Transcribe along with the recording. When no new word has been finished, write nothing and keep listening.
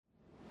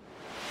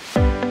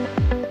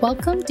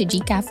Welcome to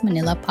GCAF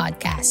Manila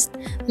Podcast.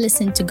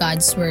 Listen to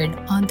God's Word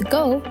on the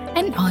go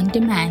and on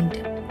demand.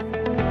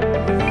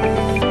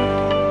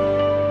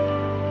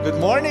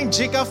 Good morning,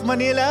 GCAF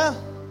Manila!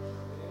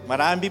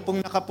 Marami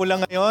pong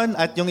nakapula ngayon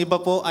at yung iba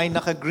po ay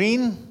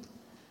naka-green.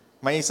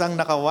 May isang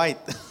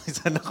naka-white.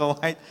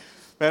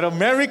 Pero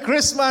Merry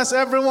Christmas,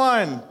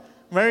 everyone!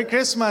 Merry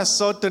Christmas!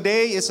 So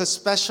today is a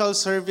special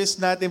service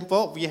natin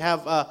po. We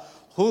have a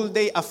whole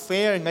day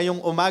affair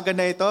ngayong umaga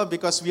na ito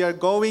because we are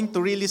going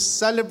to really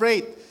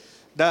celebrate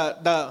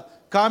the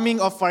coming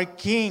of our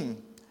King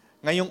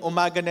ngayong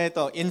umaga na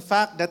ito. In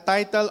fact, the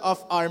title of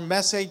our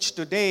message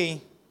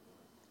today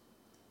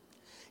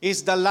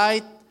is The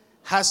Light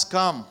Has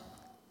Come.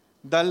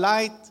 The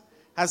Light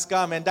Has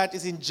Come, and that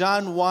is in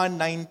John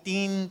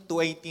 1:19 to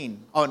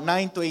 18, or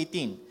 9 to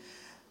 18.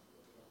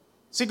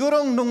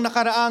 Sigurong nung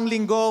nakaraang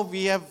linggo,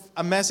 we have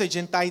a message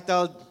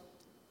entitled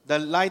The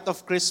Light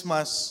of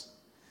Christmas.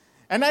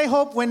 And I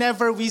hope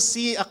whenever we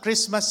see a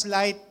Christmas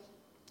light,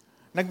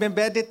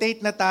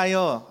 nagme-meditate na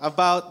tayo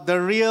about the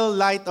real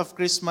light of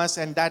Christmas,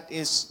 and that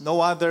is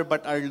no other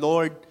but our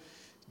Lord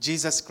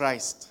Jesus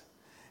Christ.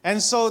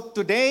 And so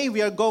today we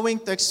are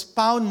going to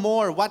expound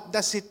more. What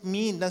does it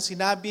mean na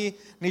sinabi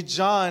ni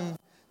John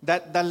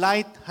that the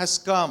light has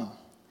come?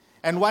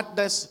 And what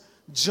does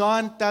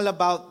John tell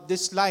about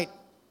this light?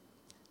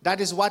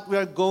 That is what we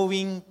are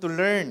going to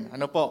learn.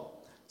 Ano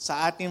po?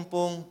 Sa ating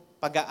pong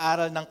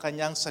pag-aaral ng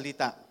kanyang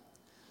salita.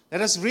 Let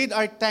us read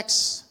our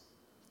text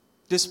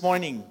this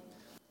morning.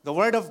 The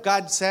Word of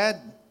God said,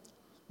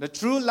 "The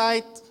true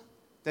light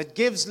that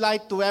gives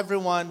light to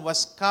everyone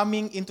was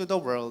coming into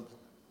the world.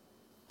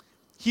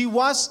 He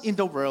was in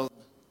the world,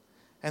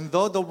 and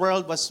though the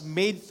world was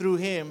made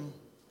through him,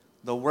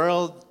 the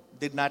world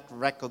did not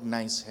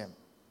recognize him.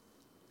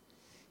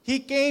 He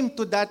came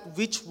to that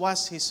which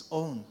was his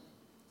own,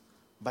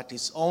 but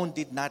his own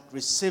did not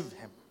receive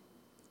him.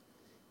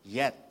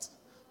 Yet,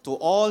 to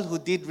all who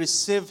did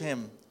receive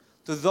him,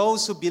 to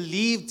those who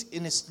believed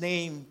in his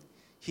name,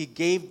 he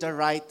gave the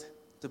right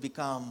to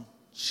become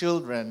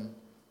children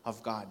of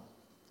God."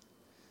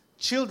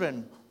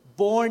 Children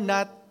born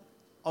not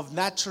of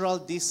natural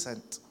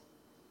descent,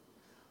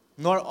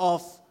 nor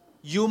of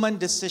human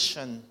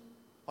decision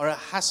or a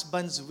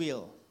husband's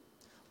will,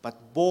 but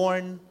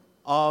born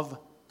of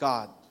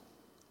God.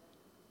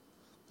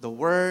 The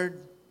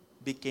Word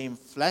became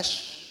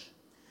flesh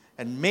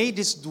and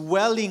made his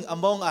dwelling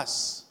among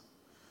us.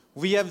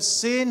 We have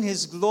seen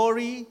his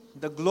glory,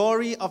 the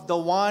glory of the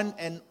one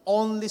and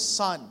only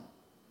Son,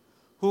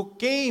 who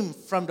came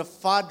from the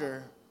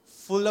Father,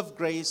 full of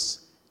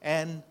grace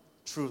and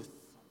truth.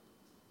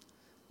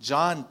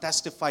 John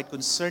testified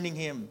concerning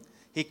him.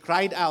 He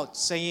cried out,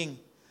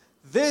 saying,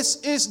 "This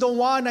is the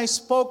one I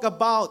spoke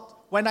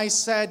about when I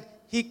said,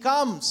 'He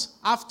comes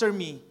after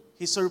me.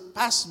 He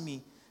surpassed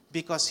me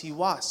because he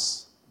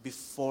was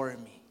before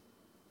me.'"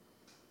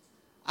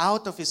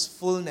 Out of his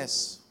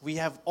fullness, we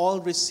have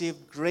all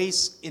received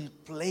grace in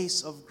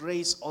place of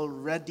grace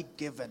already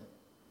given.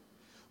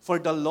 For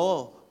the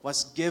law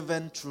was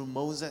given through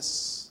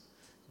Moses.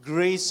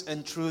 Grace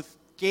and truth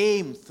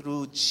came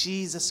through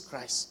Jesus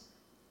Christ.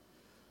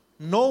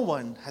 No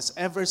one has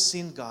ever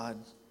seen God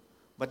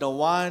but the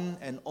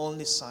one and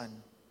only Son,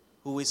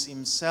 who is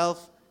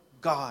himself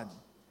God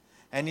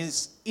and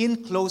is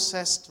in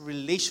closest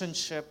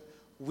relationship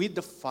with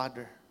the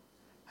Father,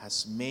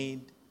 has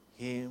made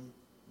him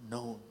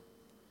known.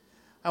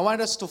 I want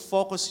us to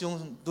focus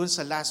yung dun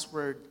sa last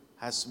word,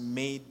 has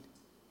made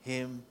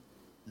him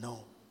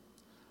known.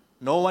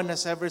 No one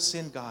has ever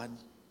seen God,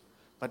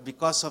 but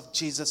because of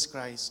Jesus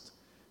Christ,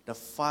 the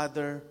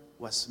Father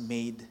was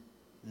made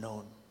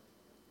known.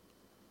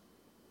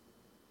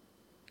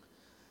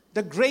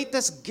 The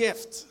greatest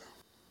gift,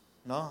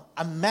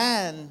 a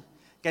man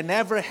can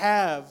ever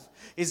have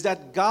is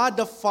that God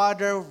the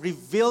Father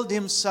revealed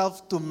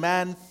himself to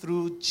man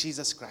through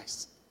Jesus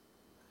Christ.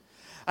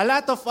 A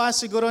lot of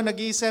us siguro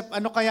nag-iisip,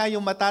 ano kaya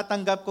yung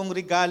matatanggap kong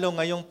regalo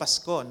ngayong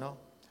Pasko, no?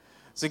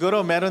 Siguro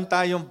meron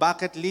tayong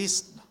bucket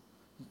list.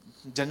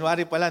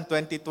 January pa lang,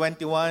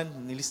 2021,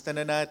 nilista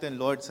na natin,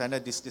 Lord, sana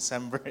this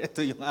December,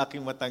 ito yung aking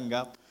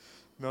matanggap.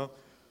 No?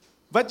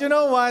 But you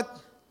know what?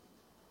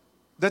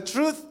 The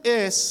truth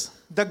is,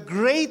 the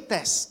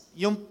greatest,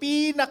 yung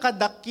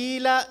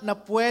pinakadakila na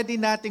pwede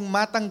nating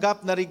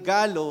matanggap na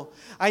regalo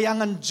ay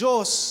ang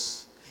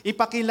Diyos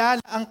ipakilala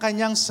ang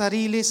kanyang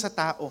sarili sa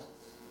tao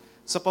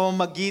sa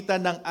pamamagitan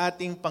ng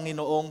ating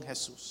Panginoong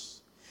Jesus.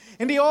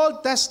 In the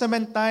Old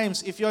Testament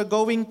times, if you're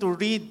going to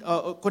read,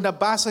 kung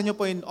nabasa nyo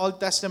po in Old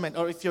Testament,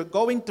 or if you're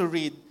going to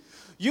read,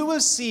 you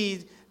will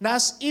see na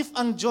as if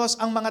ang Diyos,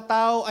 ang mga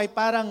tao ay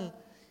parang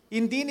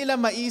hindi nila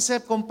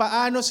maisip kung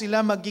paano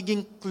sila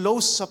magiging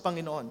close sa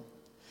Panginoon.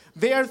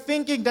 They are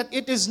thinking that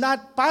it is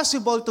not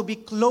possible to be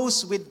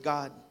close with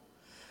God.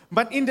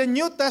 But in the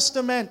New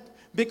Testament,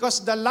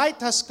 because the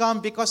light has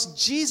come, because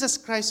Jesus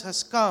Christ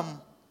has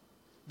come,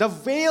 the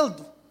veil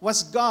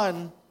was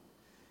gone,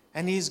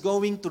 and He is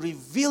going to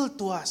reveal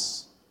to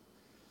us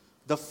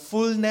the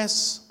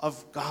fullness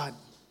of God.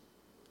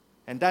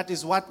 And that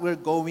is what we're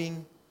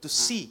going to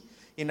see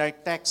in our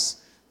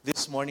text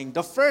this morning.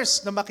 The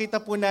first na makita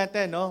po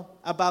natin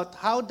about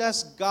how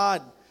does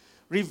God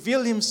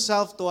reveal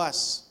Himself to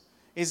us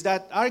is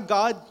that our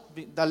God,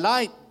 the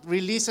light,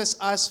 releases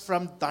us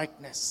from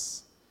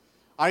darkness.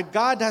 Our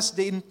God has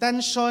the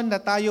intention na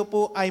tayo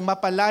po ay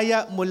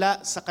mapalaya mula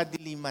sa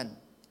kadiliman.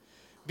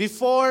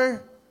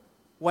 Before,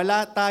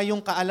 wala tayong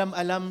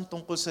kaalam-alam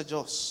tungkol sa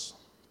Diyos.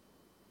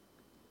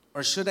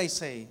 Or should I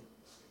say,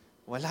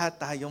 wala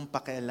tayong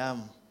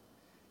pakialam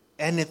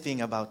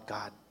anything about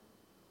God.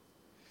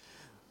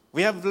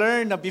 We have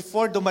learned na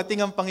before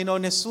dumating ang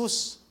Panginoon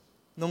Jesus,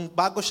 nung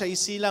bago siya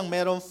isilang,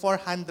 merong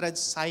 400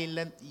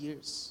 silent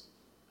years.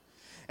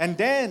 And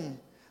then,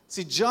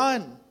 si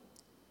John,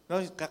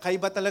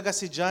 kakaiba talaga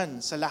si John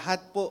sa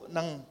lahat po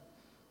ng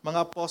mga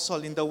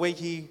apostle in the way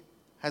he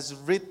has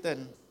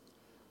written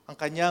ang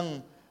kanyang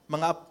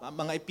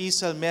mga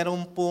epistle,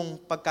 meron pong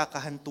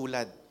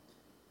pagkakahantulad.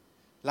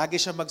 Lagi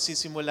siya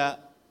magsisimula,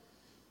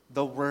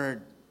 the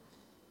Word.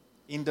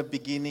 In the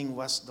beginning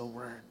was the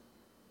Word.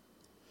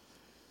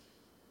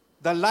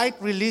 The light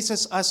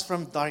releases us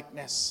from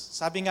darkness.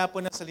 Sabi nga po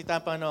ng salita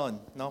ng Panginoon,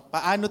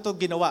 paano to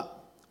ginawa?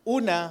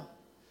 Una,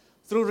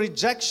 through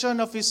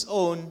rejection of His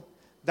own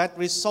that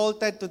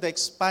resulted to the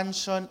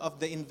expansion of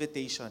the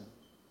invitation.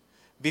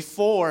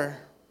 Before,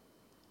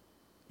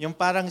 yung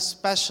parang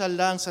special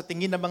lang sa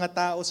tingin ng mga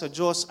tao sa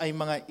Diyos ay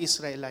mga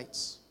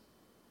Israelites.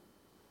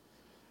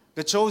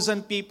 The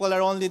chosen people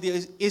are only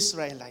the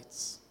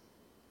Israelites.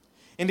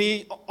 In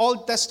the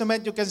Old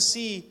Testament, you can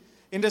see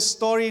in the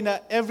story na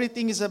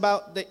everything is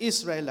about the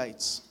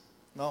Israelites.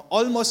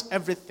 Almost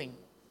everything.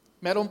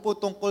 Meron po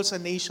tungkol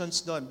sa nations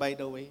doon, by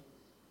the way.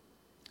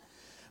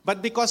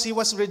 But because he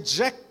was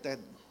rejected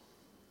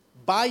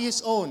by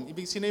his own,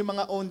 ibig sino yung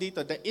mga own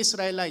dito? The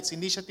Israelites,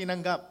 hindi siya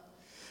tinanggap.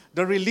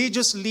 The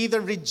religious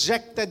leader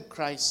rejected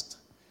Christ.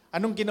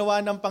 Anong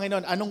ginawa ng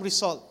Panginoon? Anong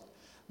result?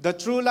 The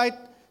true light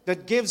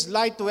that gives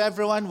light to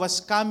everyone was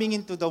coming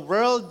into the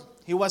world.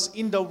 He was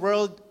in the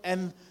world,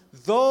 and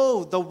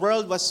though the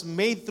world was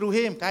made through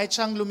Him, kahit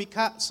siyang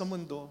lumikha sa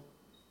mundo,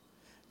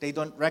 they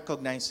don't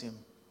recognize Him.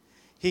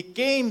 He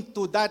came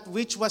to that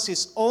which was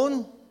His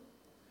own,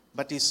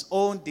 but His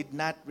own did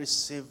not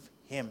receive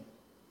Him.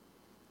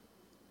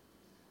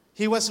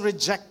 He was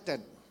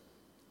rejected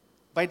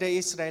by the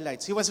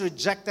Israelites. He was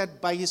rejected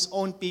by His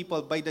own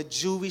people, by the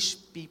Jewish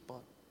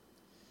people.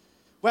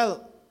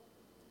 Well,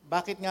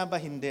 bakit nga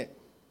ba hindi?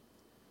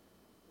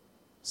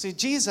 Si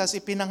Jesus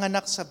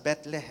ipinanganak sa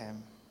Bethlehem,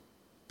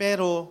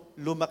 pero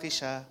lumaki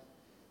siya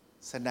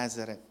sa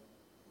Nazareth.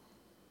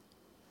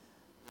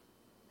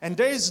 And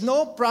there is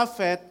no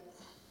prophet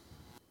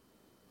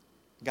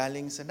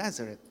galing sa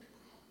Nazareth.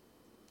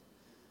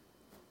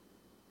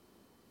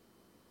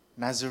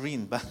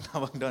 Nazarene ba?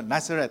 Tawag doon.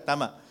 Nazareth,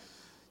 tama.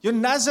 Yung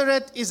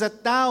Nazareth is a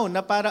town na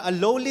para a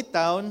lowly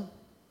town,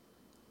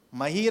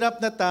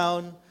 mahirap na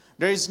town.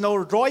 There is no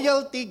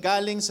royalty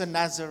galing sa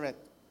Nazareth.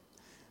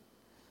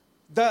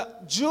 The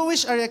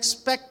Jewish are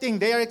expecting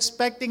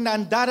na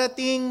ang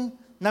darating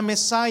na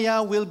Messiah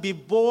will be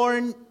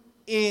born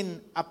in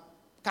a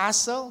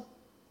castle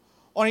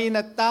or in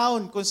a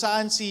town kung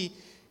saan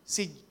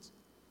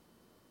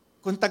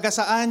kung taga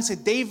saan si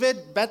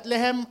David,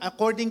 Bethlehem,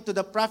 according to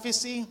the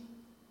prophecy.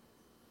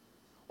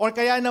 Or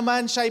kaya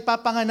naman siya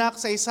ipapanganak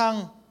sa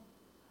isang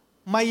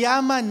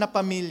mayaman na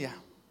pamilya.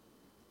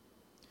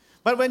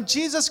 But when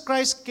Jesus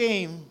Christ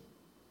came,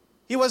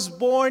 He was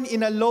born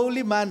in a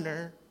lowly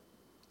manner.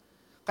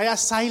 Kaya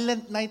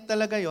silent night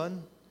talaga yon,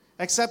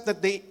 except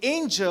that the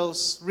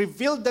angels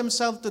revealed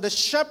themselves to the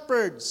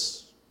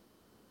shepherds.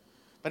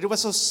 But it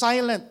was so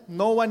silent,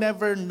 no one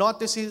ever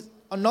noticed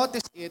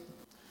it.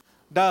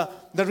 The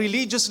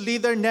religious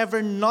leader never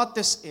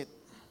noticed it.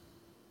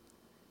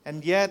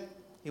 And yet,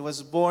 He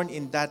was born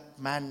in that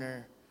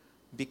manner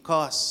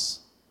because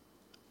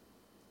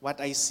what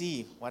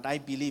I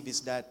believe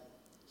is that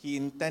He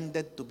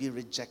intended to be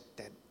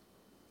rejected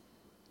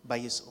by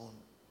His own.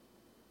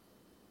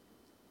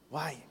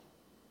 Why?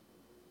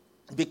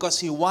 Because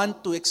He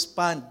wants to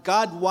expand.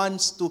 God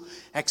wants to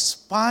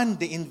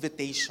expand the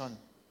invitation.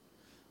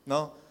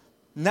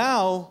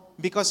 Now,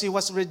 because He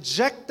was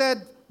rejected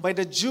by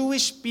the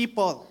Jewish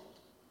people,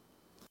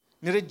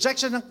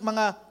 ni-rejection ng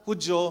mga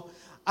Hudyo,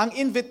 ang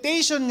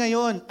invitation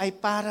ngayon ay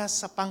para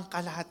sa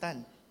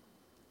pangkalahatan.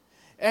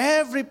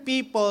 Every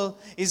people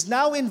is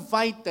now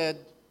invited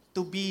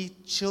to be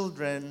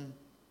children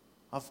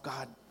of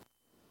God.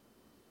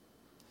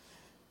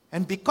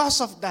 And because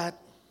of that,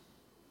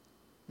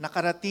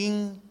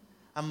 nakarating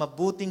ang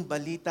mabuting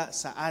balita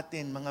sa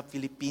atin mga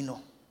Pilipino.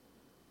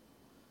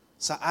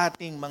 Sa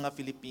ating mga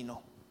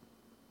Pilipino.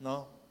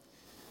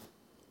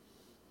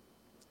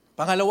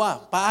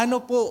 Pangalawa,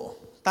 paano po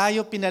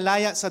tayo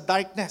pinalaya sa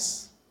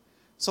darkness?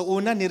 So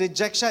una,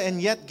 ni-reject siya and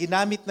yet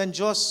ginamit ng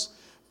Diyos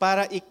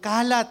para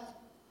ikalat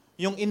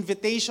yung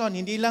invitation,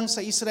 hindi lang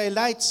sa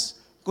Israelites,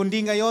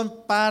 kundi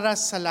ngayon para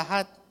sa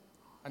lahat.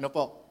 Ano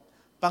po?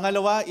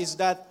 Pangalawa is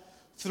that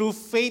through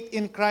faith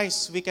in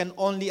Christ, we can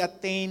only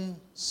attain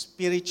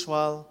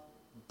spiritual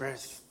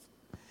birth.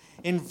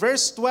 In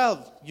verse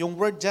 12, yung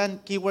word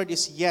dyan, keyword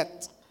is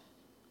yet.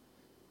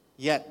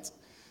 Yet.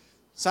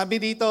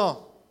 Sabi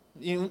dito,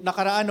 yung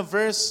nakaraan na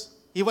verse,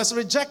 he was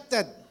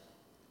rejected.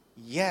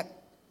 Yet.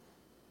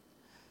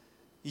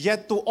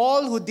 Yet to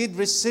all who did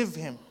receive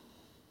him,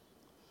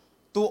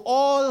 to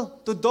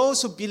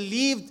those who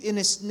believed in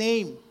his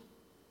name,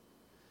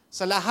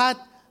 sa lahat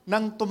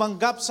ng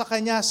tumanggap sa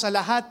kanya, sa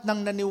lahat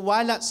ng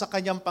naniwala sa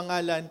kanyang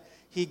pangalan,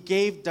 he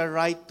gave the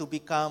right to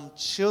become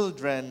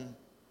children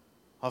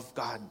of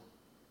God.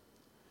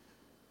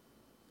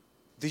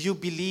 Do you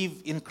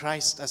believe in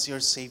Christ as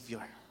your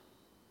Savior?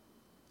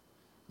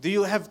 Do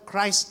you have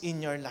Christ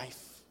in your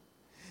life?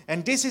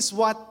 And this is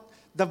what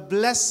the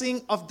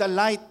blessing of the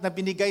light na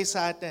binigay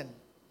sa atin.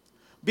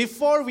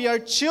 Before we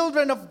are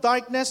children of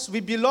darkness,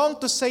 we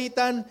belong to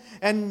Satan,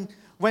 and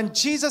when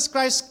Jesus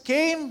Christ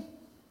came,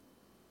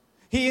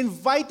 He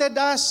invited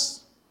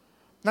us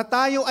na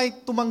tayo ay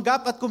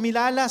tumanggap at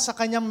kumilala sa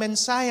kanyang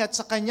mensahe at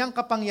sa kanyang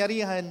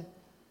kapangyarihan,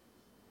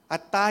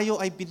 at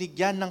tayo ay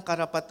binigyan ng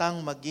karapatang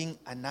maging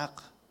anak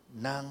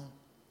ng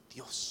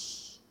Diyos.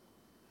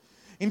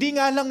 Hindi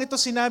nga lang ito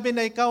sinabi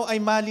na ikaw ay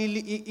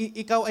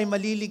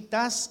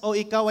maliligtas o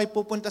ikaw ay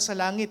pupunta sa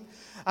langit.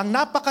 Ang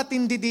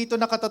napakatindi dito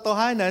na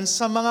katotohanan,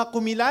 sa mga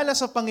kumilala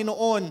sa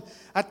Panginoon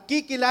at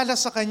kikilala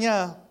sa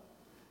Kanya,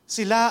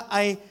 sila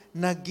ay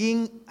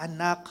naging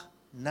anak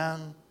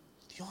ng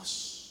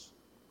Diyos.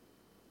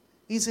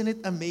 Isn't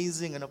it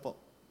amazing? Ano po?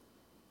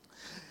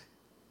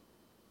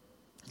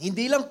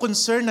 Hindi lang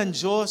concern ng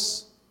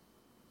Diyos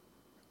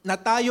na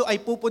tayo ay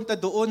pupunta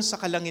doon sa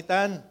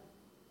kalangitan.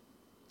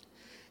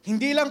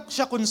 Hindi lang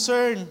siya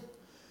concern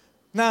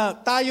na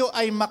tayo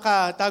ay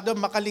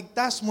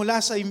makaligtas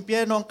mula sa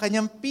impyerno. Ang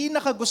kanyang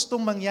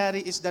pinakagustong mangyari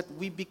is that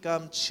we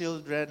become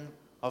children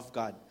of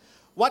God.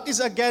 What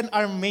is again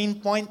our main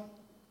point?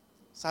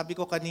 Sabi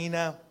ko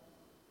kanina,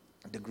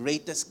 the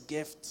greatest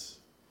gift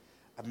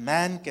a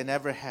man can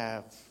ever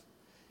have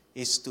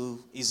is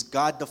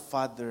God the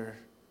Father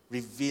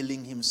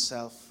revealing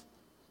Himself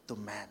to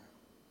man.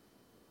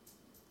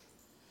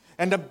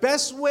 And the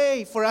best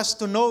way for us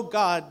to know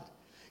God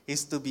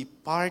is to be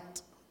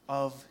part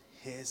of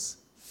His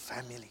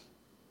family.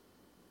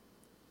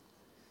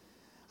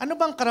 Ano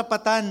bang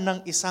karapatan ng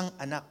isang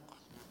anak?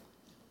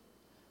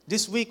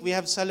 This week we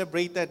have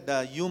celebrated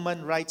the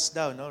Human Rights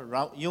Day, no?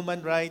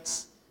 Human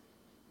Rights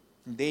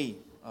Day,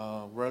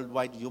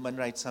 worldwide human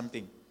rights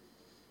something.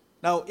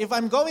 Now, if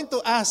I'm going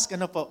to ask,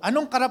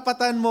 anong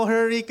karapatan mo,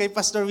 Harry, kay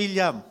Pastor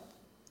William?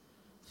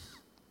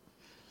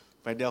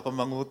 Pwede ako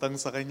mangutang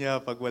sa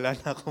kanya pag wala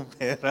na akong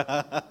pera.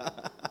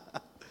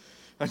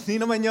 Hindi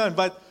naman yon.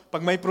 But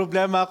pag may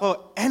problema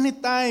ako,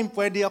 anytime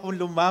pwede akong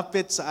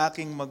lumapit sa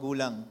aking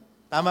magulang.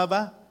 Tama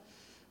ba?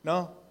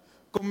 No?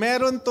 Kung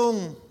meron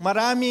tong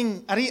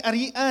maraming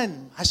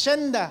ari-arian,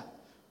 hasyenda,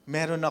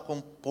 meron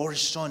akong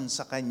portion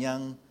sa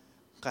kanyang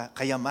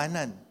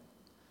kayamanan.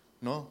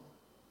 No?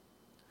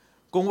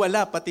 Kung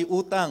wala, pati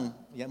utang,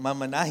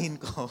 mamanahin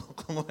ko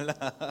kung wala.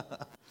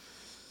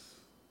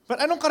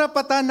 But anong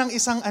karapatan ng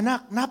isang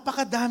anak?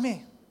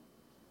 Napakadami.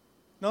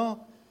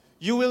 No?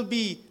 You will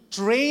be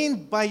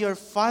trained by your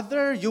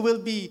father. You will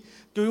be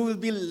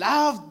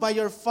loved by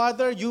your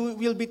father. You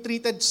will be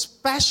treated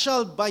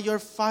special by your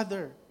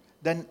father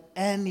than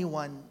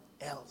anyone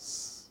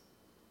else.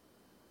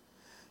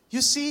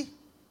 You see,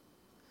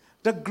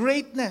 the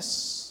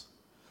greatness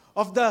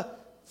of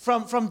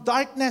from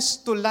darkness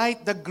to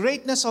light, the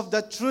greatness of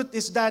the truth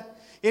is that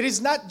it is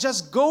not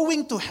just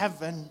going to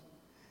heaven,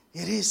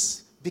 it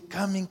is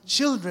becoming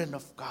children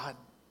of God.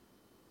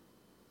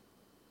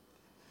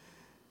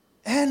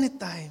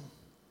 Anytime,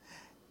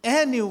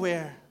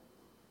 anywhere,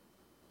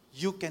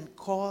 you can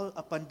call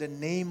upon the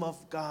name of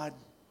God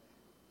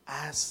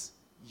as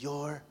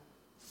your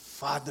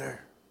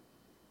Father.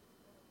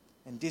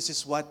 And this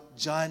is what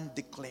John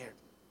declared.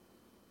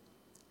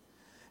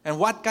 And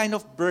what kind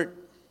of birth?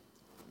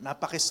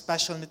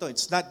 Napaka-special nito.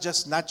 It's not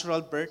just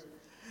natural birth.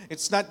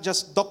 It's not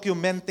just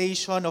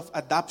documentation of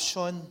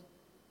adoption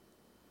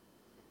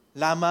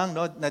lamang,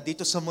 no, na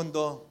dito sa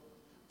mundo.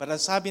 Pero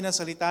sabi ng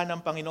salita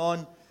ng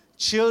Panginoon,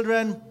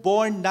 children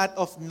born not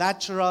of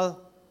natural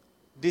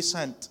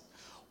descent,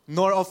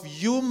 nor of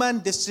human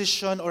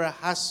decision or a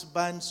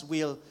husband's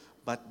will,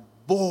 but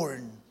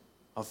born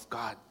of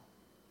God.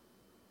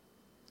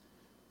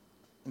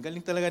 Ang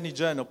galing talaga ni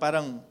John, no?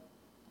 Parang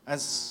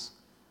as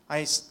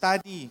I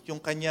study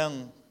yung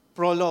kanyang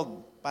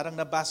prologue, parang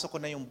nabasa ko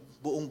na yung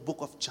buong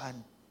book of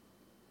John.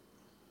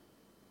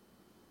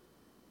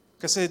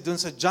 Kasi dun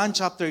sa John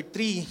chapter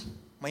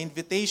 3, may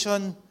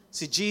invitation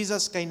si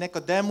Jesus kay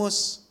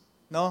Nicodemus,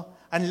 no?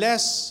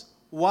 Unless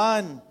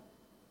one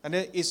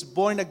is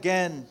born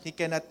again, he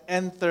cannot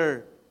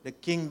enter the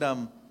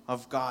kingdom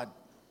of God.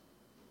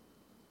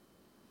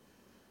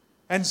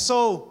 And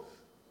so,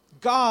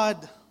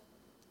 God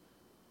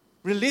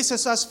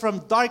releases us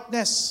from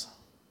darkness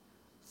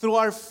through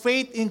our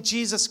faith in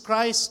Jesus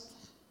Christ,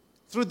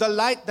 through the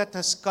light that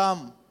has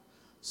come,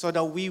 so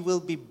that we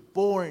will be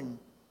born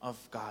of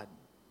God.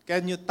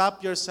 Can you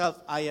tap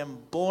yourself? I am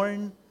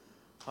born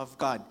of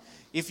God.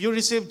 If you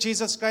receive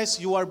Jesus Christ,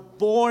 you are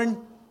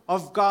born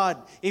of God.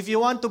 If you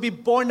want to be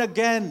born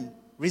again,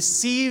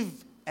 receive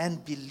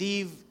and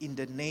believe in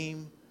the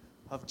name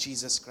of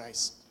Jesus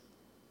Christ.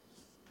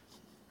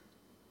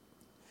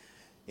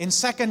 In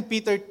 2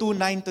 Peter 2,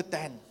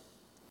 9-10.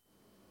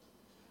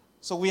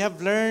 So we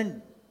have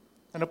learned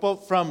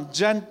from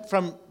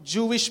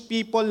Jewish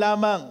people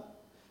lamang,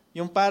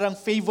 yung parang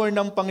favor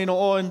ng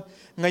Panginoon.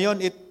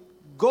 Ngayon, it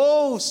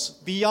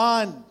goes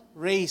beyond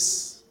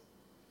race.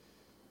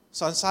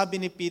 So ang sabi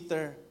ni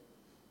Peter,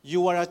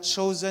 you are a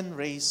chosen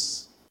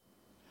race,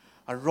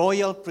 a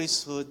royal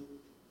priesthood,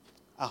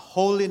 a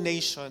holy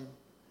nation,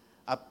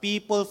 a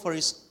people for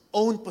His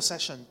own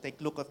possession.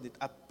 Take a look at it.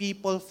 A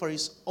people for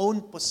His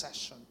own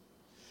possession.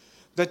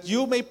 That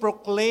you may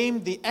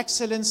proclaim the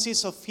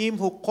excellencies of Him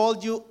who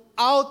called you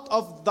out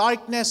of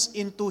darkness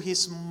into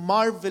His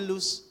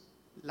marvelous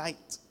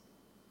light.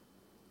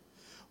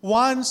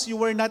 Once you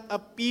were not a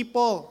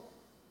people.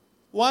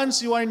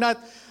 Once you are not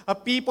a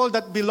people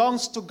that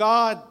belongs to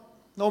God,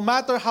 no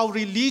matter how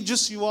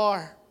religious you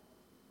are.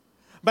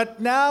 But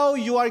now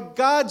you are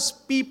God's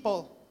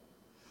people.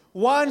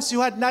 Once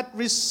you had not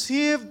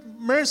received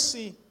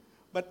mercy,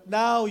 but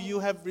now you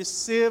have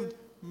received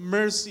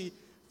mercy.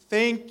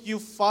 Thank you,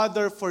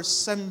 Father, for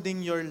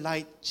sending your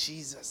light,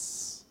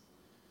 Jesus,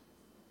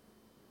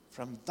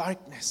 from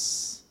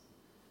darkness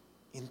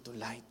into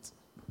light.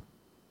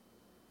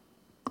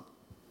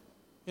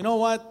 You know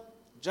what?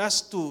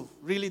 Just to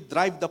really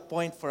drive the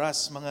point for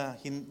us,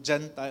 mga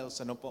Gentiles,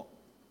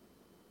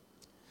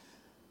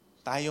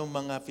 tayong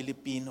mga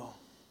Filipino.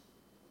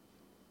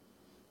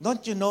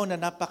 Don't you know na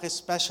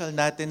napaka-special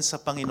natin sa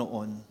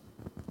Panginoon?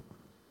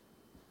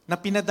 Na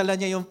pinadala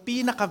niya yung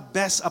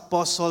pinaka-best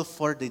apostle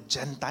for the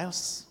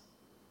Gentiles?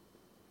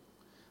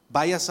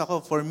 Bias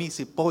ako, for me,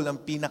 si Paul ang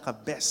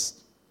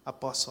pinaka-best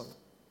apostle.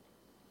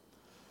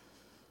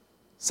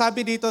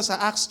 Sabi dito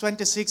sa Acts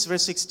 26,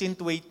 verse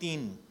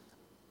 16-18,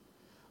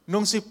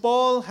 nung si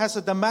Paul has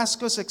a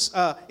Damascus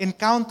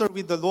encounter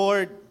with the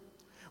Lord,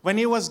 when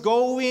he was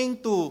going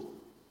to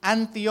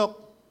Antioch,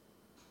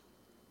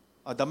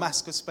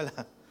 Damascus pala,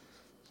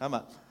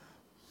 tama.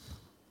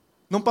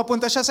 Nung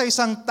papunta siya sa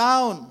isang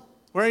town,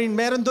 wherein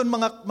meron doon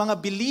mga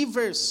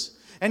believers,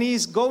 and he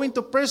is going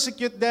to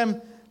persecute them,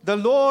 the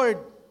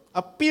Lord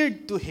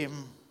appeared to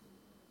him.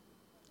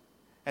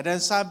 And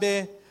then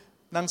sabi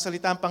ng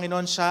salitang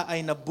Panginoon, siya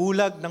ay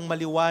nabulag ng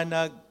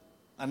maliwanag,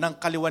 ng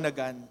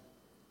kaliwanagan.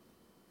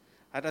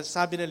 At ang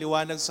sabi ng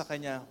liwanag sa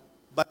kanya,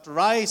 but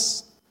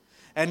rise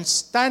and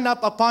stand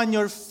up upon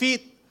your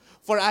feet,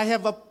 for I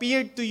have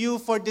appeared to you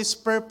for this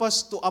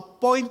purpose, to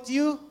appoint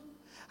you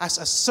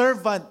as a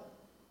servant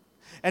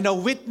and a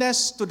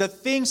witness to the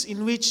things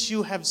in which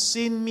you have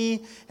seen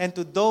me and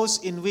to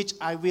those in which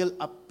I will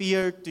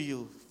appear to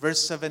you. Verse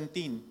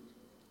 17.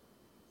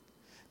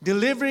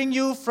 Delivering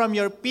you from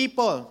your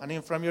people,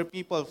 from your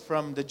people,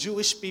 from the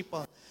Jewish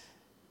people,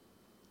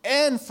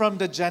 and from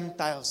the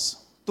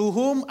Gentiles, to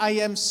whom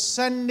I am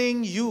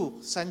sending you.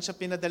 Saan siya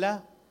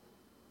pinadala?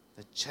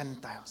 The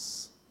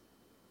Gentiles.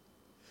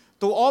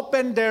 To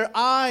open their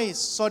eyes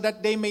so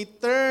that they may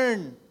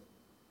turn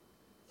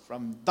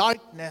from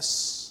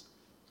darkness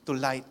to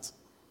light,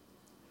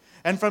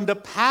 and from the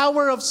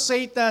power of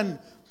Satan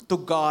to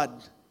God,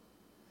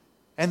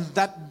 and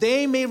that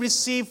they may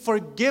receive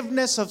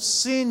forgiveness of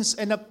sins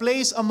and a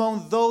place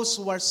among those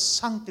who are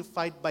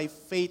sanctified by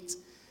faith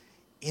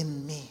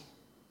in me.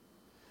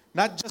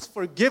 Not just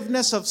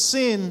forgiveness of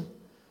sin,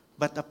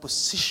 but a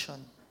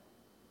position,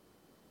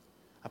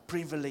 a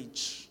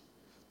privilege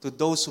to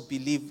those who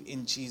believe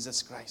in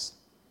Jesus Christ.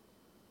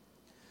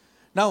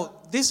 Now,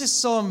 this is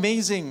so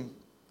amazing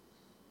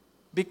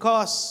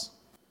because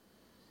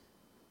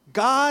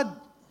God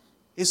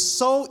is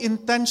so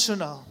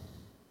intentional.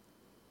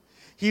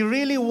 He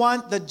really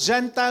wants the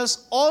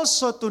Gentiles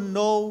also to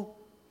know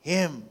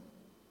Him.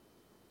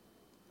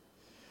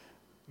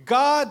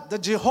 God, the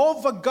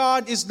Jehovah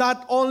God, is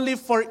not only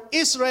for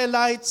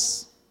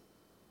Israelites.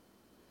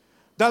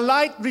 The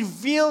light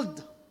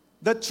revealed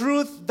the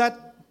truth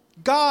that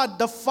God,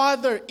 the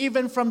Father,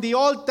 even from the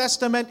Old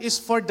Testament, is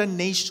for the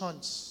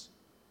nations,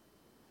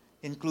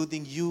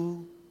 including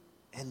you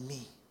and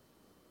me.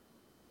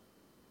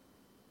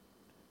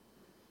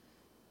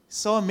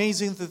 So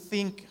amazing to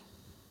think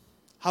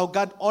how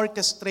God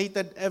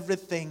orchestrated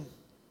everything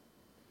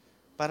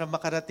para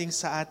makarating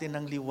sa atin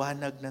ang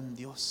liwanag ng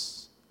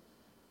Diyos,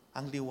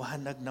 ang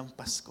liwanag ng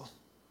Pasko.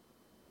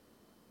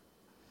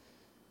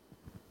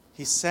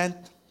 He sent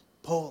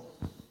Paul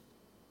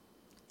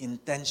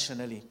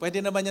intentionally. Pwede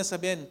naman niya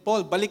sabihin,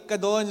 Paul, balik ka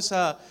doon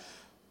sa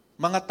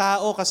mga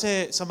tao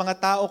kasi, sa mga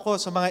tao ko,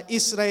 sa mga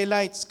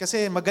Israelites,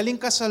 kasi magaling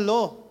ka sa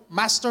law,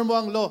 master mo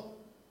ang law.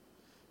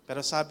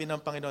 Pero sabi ng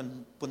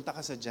Panginoon, punta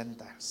ka sa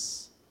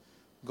Gentiles.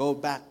 Go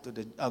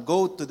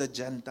to the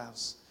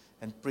Gentiles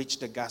and preach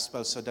the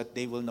gospel so that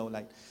they will know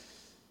light.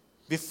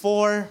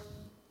 Before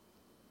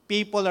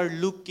people are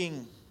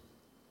looking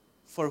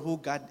for who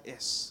God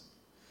is,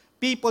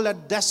 people are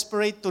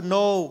desperate to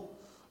know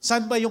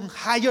saan ba yung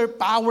higher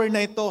power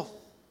na ito.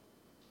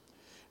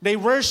 They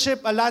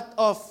worship a lot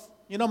of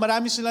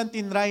Marami silang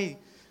tinry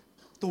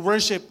to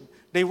worship.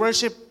 They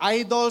worship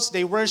idols,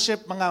 they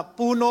worship mga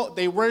puno,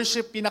 they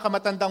worship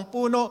pinakamatandang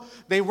puno,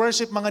 they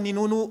worship mga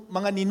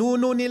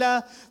ninuno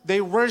nila,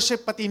 they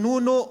worship pati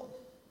nuno.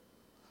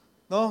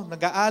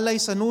 Nag-aalay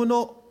sa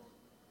nuno.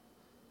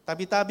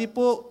 Tabi-tabi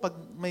po pag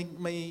may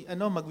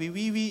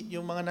magwiwiwi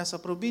yung mga nasa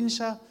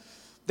probinsya.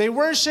 They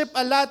worship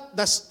a lot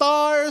the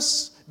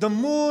stars, the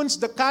moons,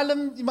 the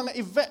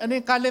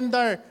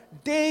calendar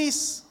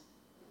days.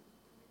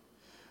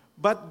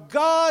 But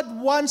God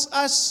wants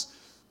us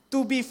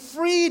to be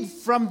freed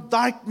from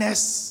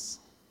darkness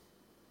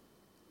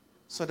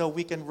so that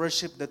we can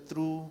worship the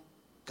true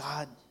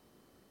God.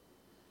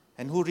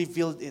 And who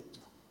revealed it?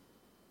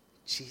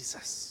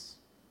 Jesus.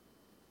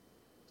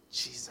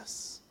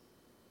 Jesus.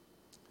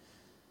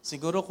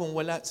 Siguro kung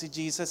wala si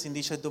Jesus,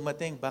 hindi siya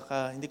dumating.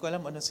 Baka, hindi ko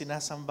alam ano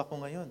sinasamba ko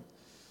ngayon.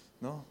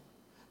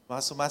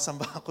 Baka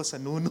sumasamba ako sa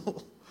nuno.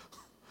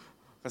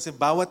 Kasi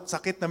bawat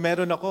sakit na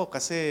meron ako,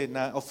 kasi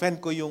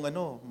na-offend ko yung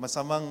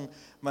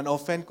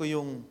man-offend ko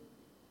yung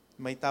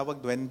may tawag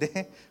duwende,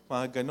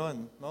 mga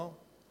ganon.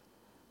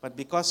 But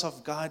because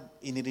of God,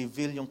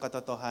 inireveal yung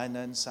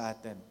katotohanan sa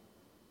atin.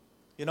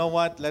 You know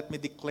what? Let me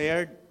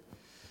declare,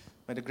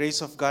 by the grace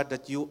of God,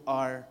 that you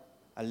are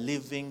a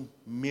living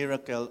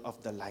miracle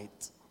of the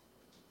light.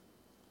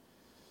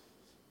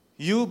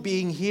 You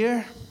being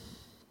here,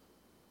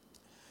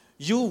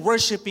 you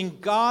worshiping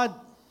God,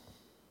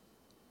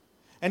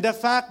 and the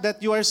fact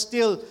that you are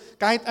still,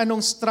 kahit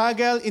anong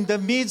struggle in the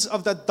midst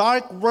of the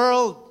dark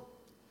world,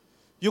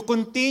 you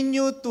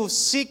continue to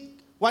seek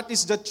what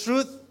is the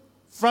truth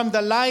from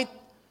the light,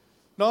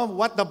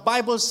 what the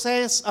Bible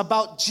says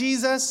about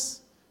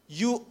Jesus.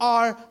 You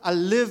are a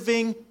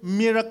living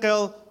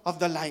miracle of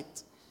the light.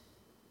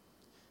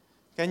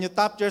 Can you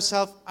tap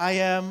yourself? I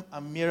am a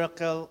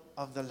miracle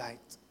of the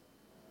light.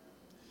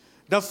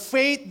 The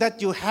faith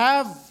that you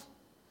have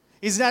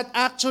is not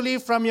actually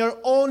from your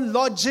own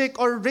logic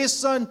or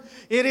reason.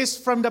 It is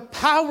from the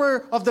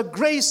power of the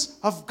grace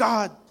of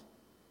God.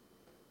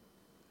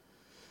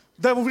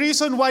 The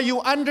reason why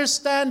you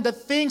understand the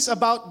things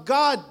about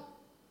God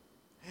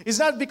is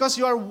not because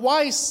you are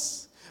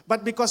wise,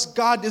 but because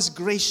God is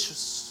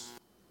gracious.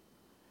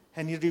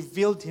 And He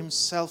revealed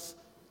Himself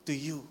to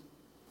you.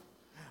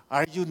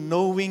 Are you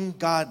knowing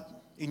God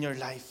in your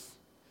life?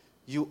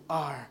 You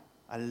are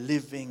a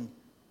living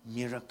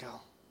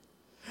miracle.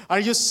 Are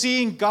you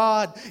seeing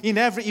God in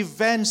every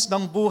events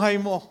ng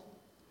buhay mo?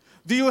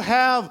 Do you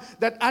have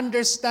that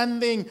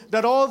understanding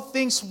that all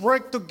things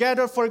work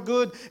together for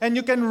good and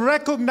you can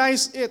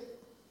recognize it?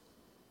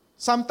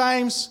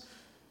 Sometimes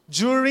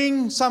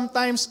during,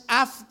 sometimes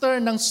after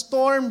ng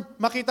storm,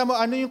 makita mo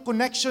ano yung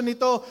connection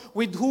nito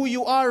with who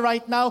you are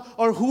right now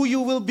or who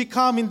you will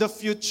become in the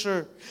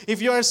future.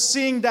 If you are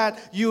seeing that,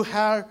 you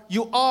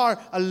are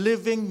a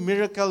living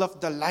miracle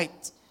of the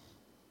light.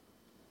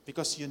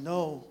 Because you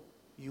know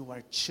you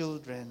are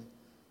children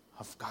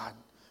of God.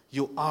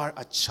 You are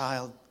a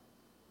child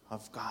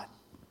of God.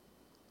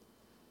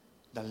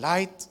 The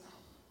light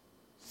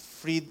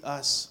freed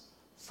us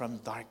from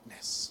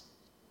darkness.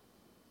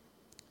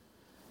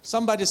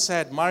 Somebody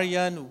said,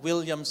 Marianne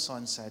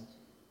Williamson said,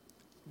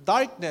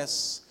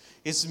 darkness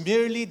is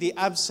merely the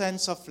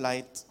absence of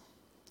light,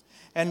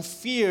 and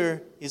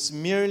fear is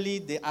merely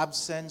the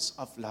absence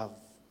of love.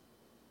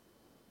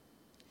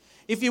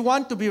 If you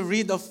want to be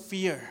rid of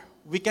fear,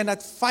 we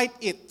cannot fight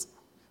it,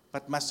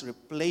 but must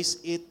replace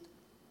it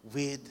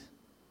with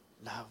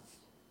love.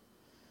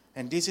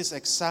 And this is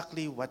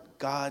exactly what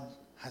God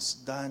has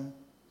done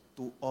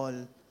to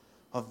all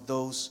of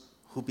those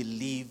who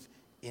believe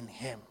in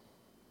Him,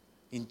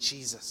 in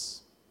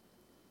Jesus.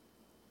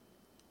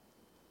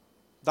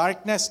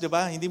 Darkness, di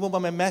ba? Hindi mo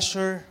ba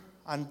measure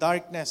ang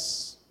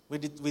darkness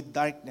with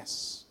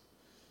darkness.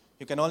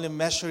 You can only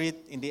measure it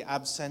in the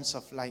absence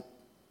of light.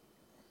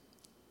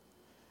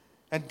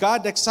 And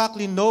God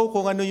exactly know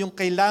kung ano yung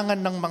kailangan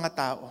ng mga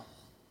tao.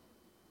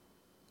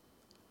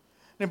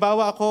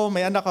 Halimbawa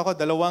may anak ako,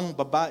 2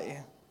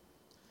 babae.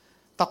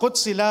 Takot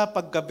sila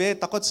paggabi,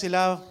 takot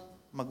sila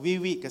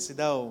magwiwi kasi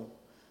daw,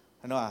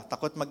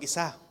 takot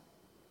mag-isa.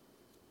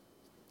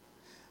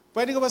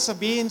 Pwede ko ba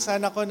sabihin sa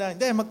anak ko na,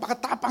 hindi,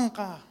 magpakatapang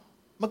ka,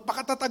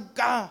 magpakatatag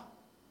ka.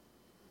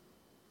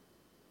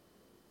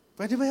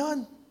 Pwede ba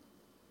yun?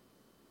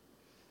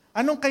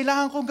 Anong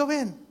kailangan kong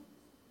gawin?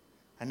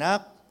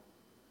 Anak,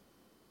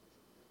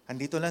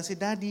 andito lang si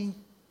Daddy.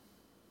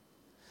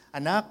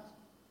 Anak,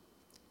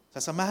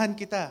 sasamahan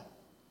kita.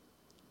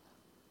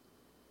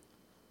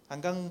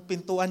 Hanggang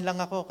pintuan lang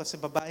ako kasi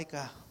babae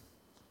ka.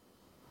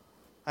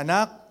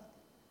 Anak,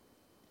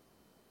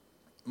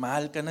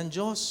 mahal ka ng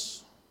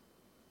Diyos.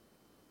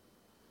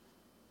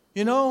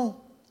 You know,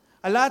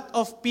 a lot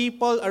of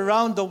people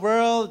around the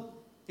world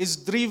is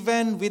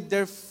driven with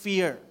their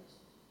fear.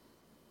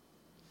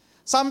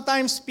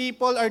 Sometimes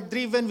people are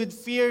driven with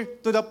fear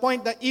to the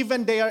point that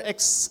even they are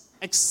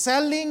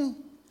excelling,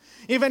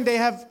 even they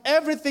have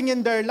everything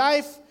in their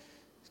life,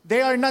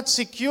 they are not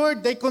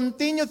secured. They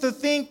continue to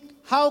think,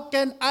 how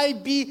can I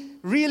be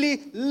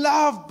really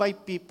loved by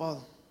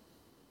people?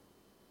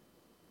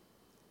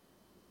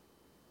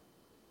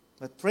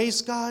 But praise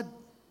God,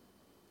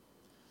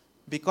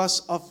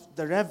 because of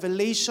the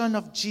revelation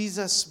of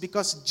Jesus,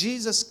 because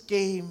Jesus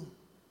came,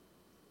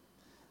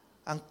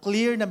 ang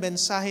clear na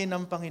mensahe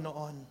ng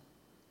Panginoon,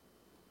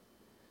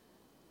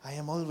 I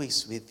am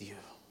always with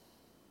you.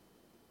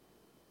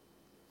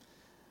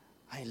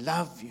 I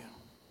love you.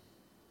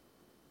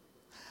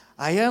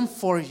 I am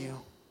for you.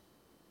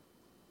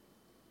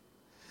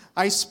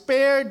 I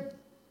spared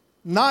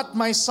not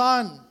my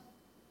son.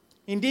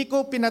 Hindi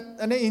ko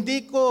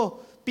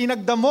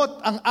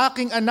pinagdamot ang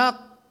aking anak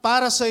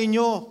para sa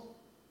inyo.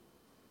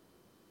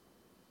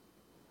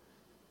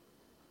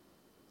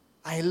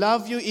 I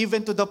love you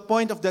even to the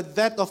point of the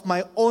death of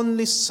my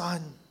only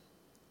son.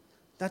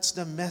 That's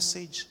the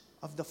message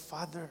of the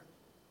Father.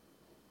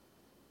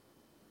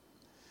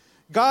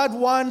 God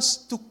wants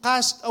to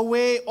cast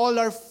away all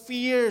our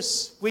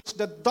fears, which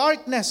the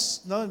darkness,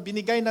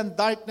 binigay ng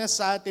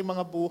darkness sa ating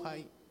mga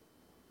buhay.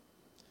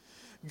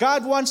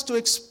 God wants to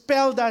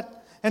expel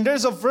that. And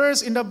there's a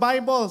verse in the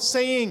Bible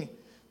saying,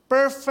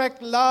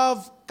 perfect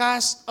love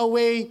casts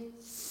away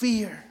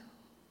fear.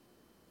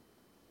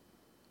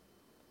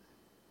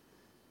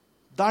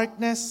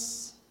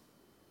 Darkness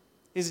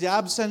is the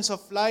absence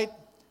of light.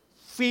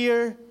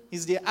 Fear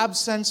is the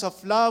absence of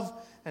love.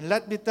 And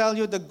let me tell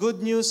you, the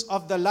good news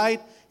of the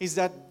light is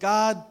that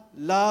God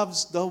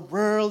loves the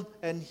world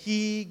and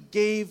He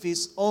gave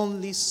His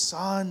only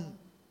Son.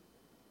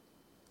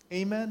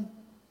 Amen?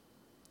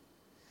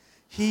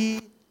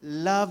 He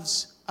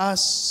loves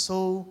us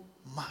so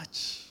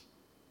much.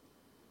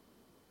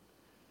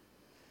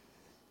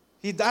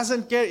 He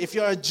doesn't care if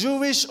you're a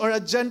Jewish or a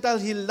Gentile,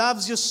 He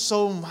loves you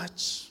so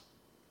much.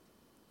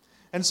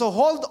 And so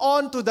hold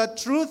on to that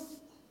truth.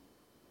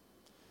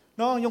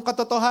 No, yung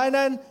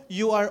katotohanan,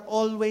 you are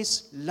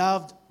always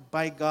loved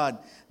by God.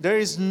 There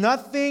is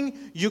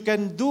nothing you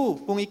can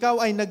do kung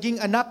ikaw ay naging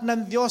anak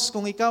ng Diyos,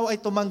 kung ikaw ay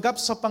tumanggap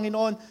sa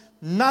Panginoon,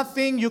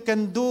 nothing you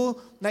can do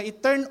na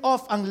i-turn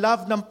off ang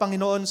love ng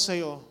Panginoon sa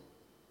iyo.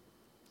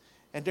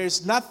 And there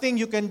is nothing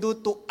you can do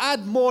to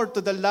add more to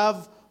the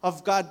love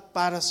of God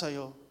para sa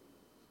iyo.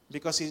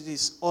 Because it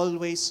is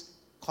always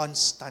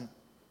constant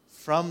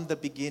from the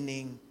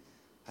beginning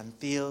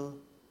until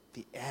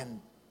the end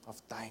of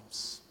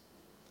times.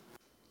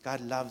 God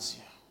loves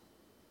you.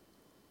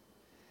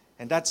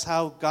 And that's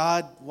how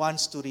God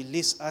wants to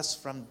release us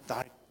from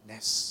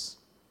darkness.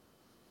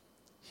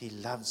 He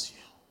loves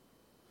you.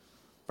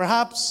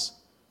 Perhaps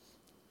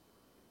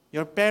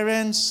your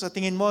parents, sa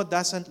tingin mo,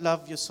 doesn't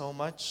love you so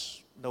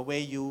much the way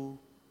you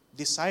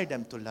desire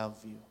them to love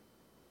you.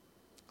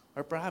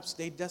 Or perhaps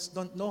they just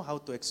don't know how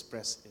to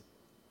express it.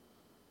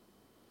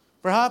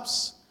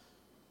 Perhaps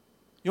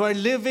you are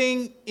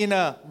living in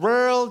a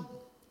world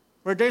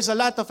where there's a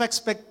lot of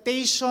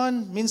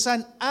expectation,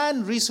 minsan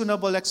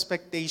unreasonable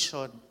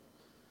expectation.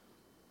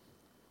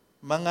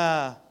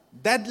 Mga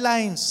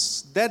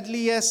deadlines,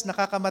 deadliest,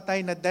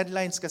 nakakamatay na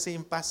deadlines kasi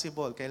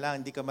impossible.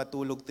 Kailangan hindi ka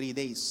matulog 3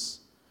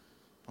 days.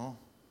 Oh.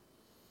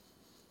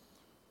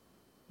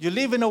 You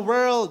live in a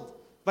world,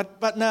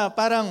 but na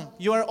parang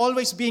you are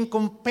always being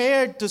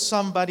compared to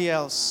somebody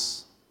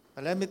else.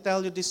 But let me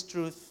tell you this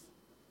truth.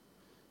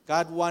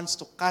 God wants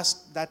to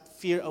cast that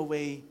fear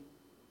away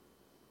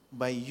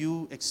by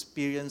you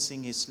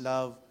experiencing His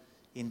love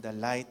in the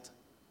light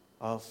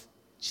of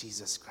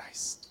Jesus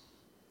Christ.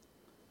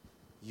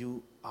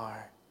 You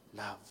are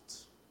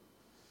loved.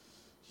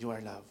 You are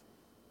loved.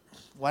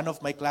 One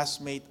of my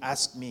classmates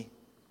asked me,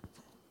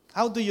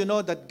 how do you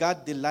know that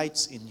God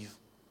delights in you?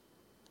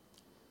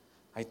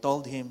 I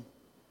told him,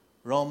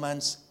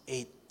 Romans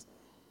 8.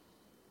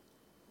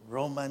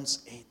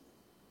 Romans 8.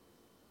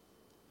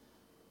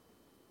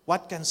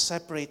 What can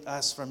separate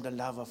us from the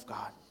love of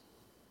God?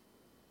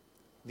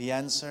 The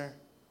answer,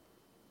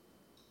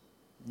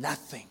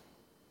 nothing.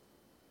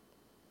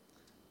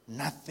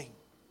 Nothing.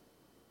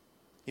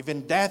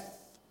 Even death,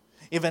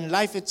 even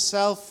life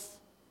itself,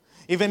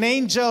 even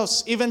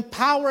angels, even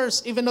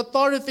powers, even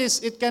authorities,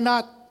 it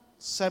cannot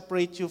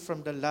separate you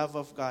from the love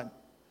of God.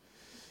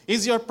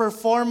 Is your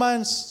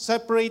performance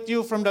separate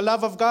you from the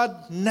love of God?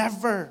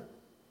 Never.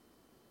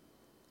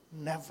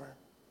 Never.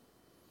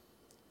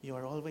 You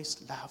are always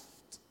loved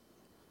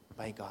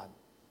by God.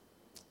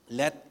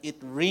 Let it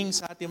ring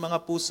sa ating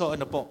mga puso.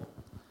 Ano po?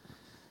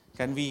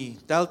 Can we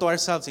tell to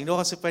ourselves, hindi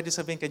kasi pwede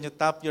sabihin, can you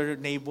tap your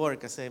neighbor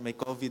kasi may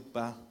COVID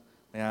pa.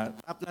 Kaya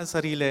tap lang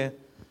sarili,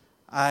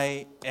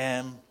 I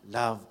am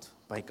loved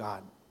by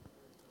God.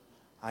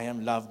 I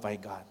am loved by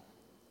God.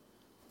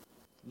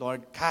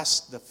 Lord,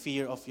 cast the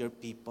fear of your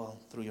people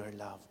through your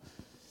love.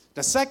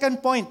 The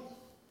second point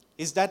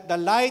is that the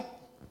light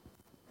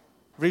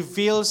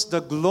reveals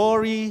the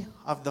glory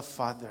of the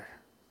Father.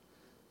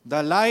 The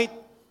light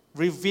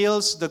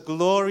reveals the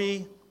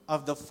glory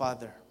of the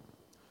Father.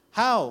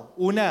 How?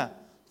 Una,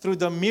 through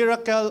the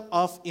miracle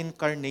of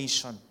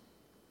incarnation.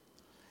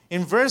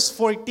 In verse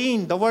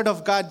 14, the Word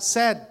of God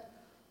said,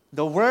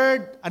 the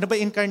Word, ano ba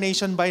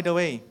incarnation by the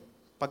way?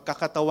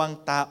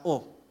 Pagkakatawang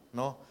tao,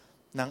 no,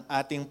 ng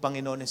ating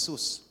Panginoon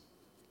Jesus.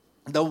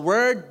 The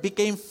Word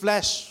became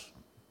flesh.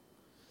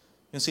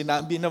 Yung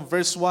sinabi ng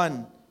verse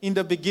 1, in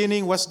the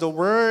beginning was the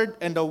Word,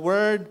 and the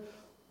Word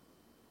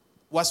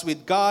was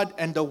with God,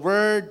 and the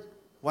Word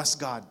was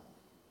God.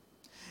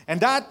 And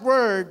that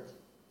Word,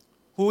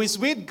 who is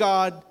with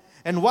God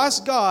and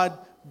was God,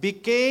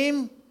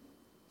 became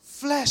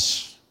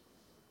flesh.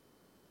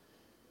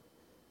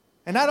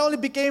 And not only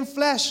became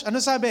flesh, ano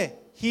sabi?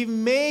 He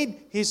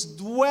made His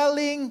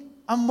dwelling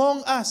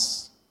among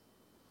us.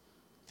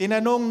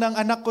 Tinanong ng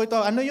anak ko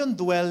ito, ano yung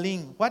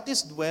dwelling? What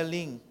is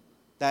dwelling,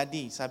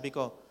 Daddy? Sabi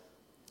ko,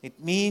 it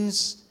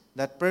means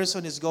that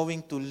person is going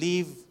to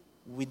live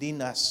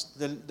within us.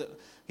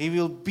 He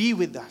will be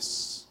with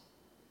us.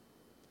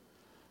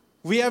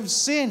 We have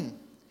seen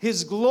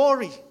His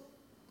glory,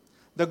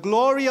 the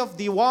glory of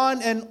the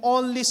one and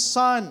only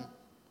Son.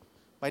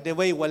 By the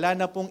way, wala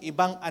na pong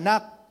ibang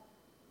anak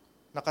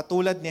na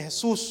katulad ni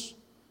Jesus.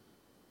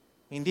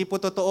 Hindi po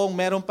totoong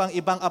meron pang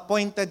ibang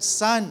appointed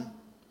son.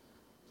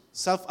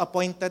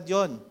 Self-appointed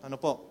yon. Ano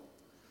po?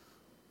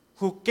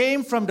 Who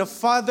came from the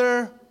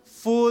Father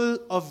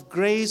full of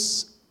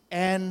grace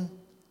and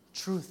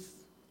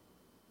truth.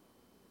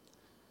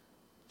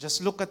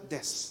 Just look at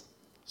this.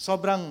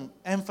 Sobrang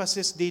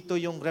emphasis dito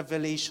yung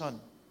revelation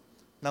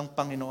ng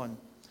Panginoon.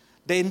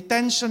 The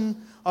intention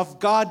of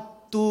God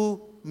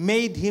to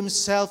made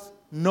Himself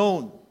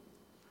known.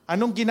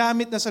 Anong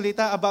ginamit na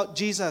salita about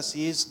Jesus?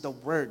 He is the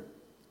Word,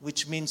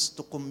 which means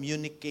to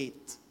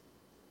communicate.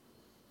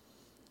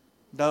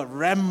 The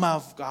rhema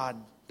of God,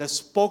 the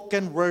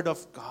spoken word of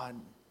God.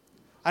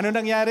 Ano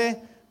nangyari?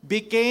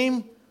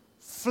 Became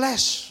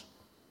flesh.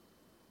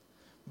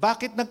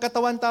 Bakit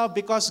nagkatawan tao?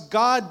 Because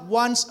God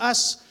wants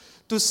us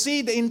to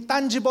see the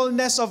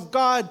intangibleness of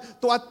God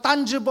to a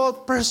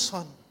tangible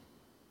person.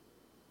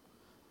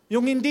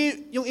 Yung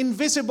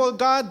invisible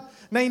God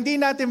na hindi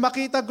natin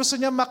makita, gusto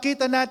niya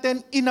makita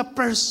natin in a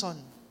person.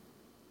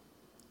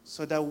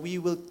 So that we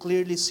will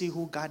clearly see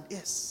who God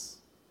is.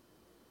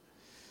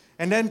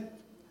 And then,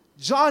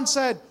 John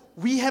said,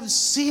 we have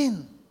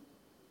seen.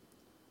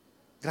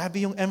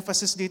 Grabe yung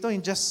emphasis dito in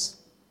just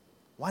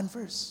one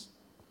verse.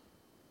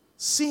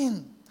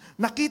 Seen.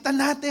 Nakita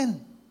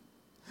natin.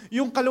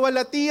 Yung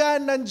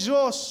kaluwalhatian ng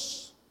Diyos.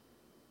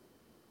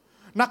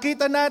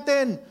 Nakita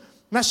natin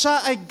na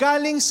siya ay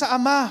galing sa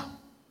Ama.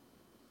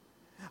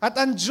 At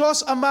ang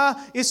Diyos Ama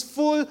is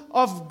full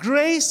of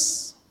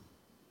grace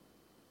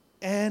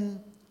and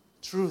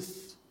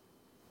truth.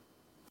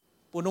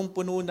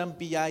 Punong-puno ng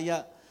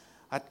biyaya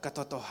at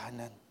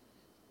katotohanan.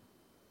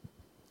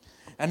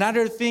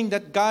 Another thing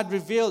that God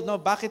revealed,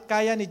 bakit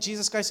kaya ni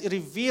Jesus Christ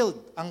i-revealed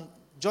ang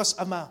Diyos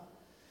Ama,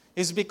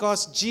 is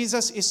because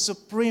Jesus is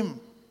supreme.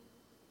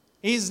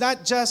 He is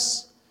not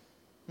just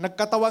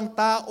nagkatawang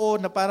tao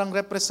na parang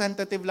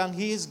representative lang.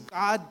 He is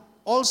God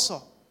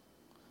also.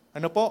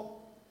 Ano po?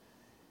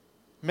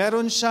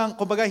 Meron siyang,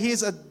 kumbaga, He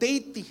is a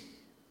deity.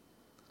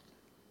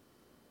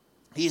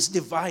 He is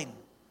divine.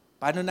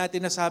 Paano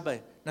natin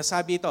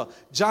nasabi ito?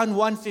 John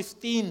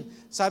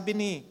 1:15, sabi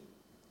ni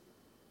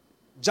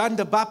John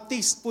the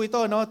Baptist po ito,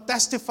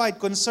 testified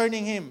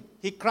concerning Him.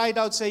 He cried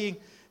out saying,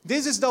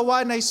 "This is the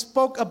one I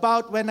spoke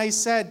about when I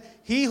said,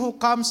 He who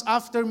comes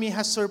after me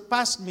has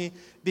surpassed me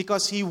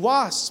because He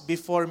was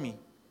before me."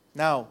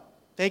 Now,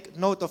 take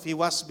note of He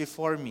was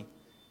before me.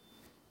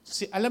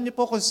 Alam niyo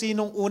po kung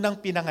sinong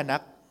unang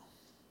pinanganak?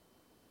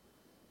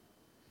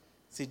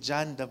 Si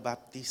John the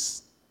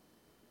Baptist.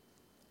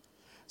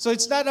 So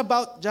it's not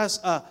about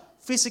just a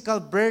physical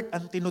birth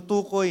ang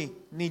tinutukoy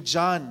ni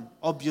John,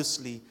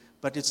 obviously,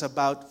 but it's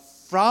about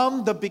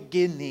from the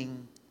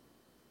beginning,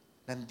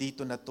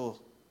 nandito na to.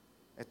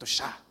 Ito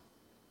siya.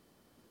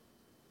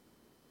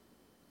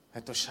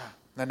 Ito siya,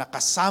 na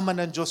nakasama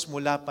ng Diyos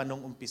mula pa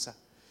nung umpisa.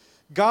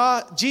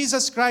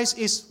 Jesus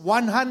Christ is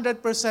 100%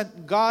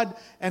 God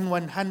and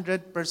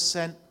 100%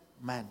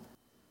 man.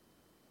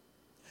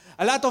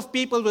 A lot of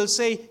people will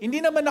say,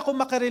 hindi naman ako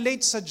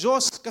makarelate sa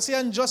Diyos kasi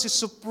ang Diyos is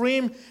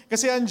supreme,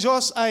 kasi ang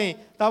Diyos ay,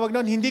 tawag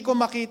noon, hindi ko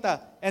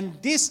makita. And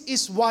this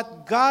is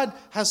what God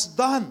has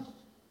done.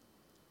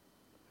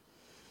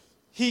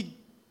 He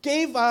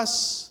gave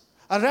us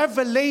a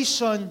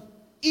revelation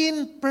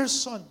in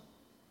person.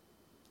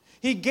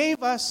 He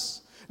gave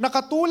us, na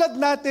katulad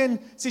natin,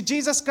 si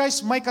Jesus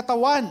Christ may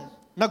katawan,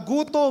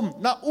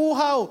 nagutom,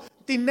 nauhaw,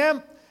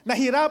 tinempt,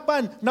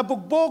 nahirapan,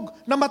 nabugbog,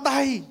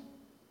 namatay.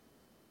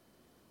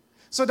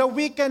 So that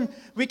we can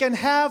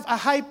have a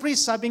high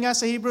priest, sabi nga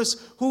sa Hebrews,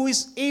 who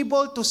is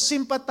able to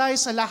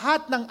sympathize sa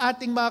lahat ng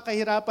ating mga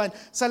kahirapan,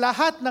 sa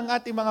lahat ng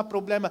ating mga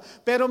problema.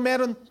 Pero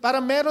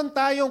meron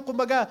tayong,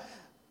 kumbaga,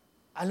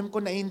 alam ko,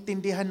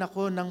 naiintindihan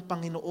ako ng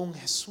Panginoong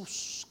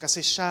Jesus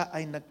kasi siya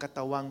ay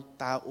nagkatawang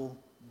tao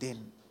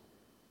din.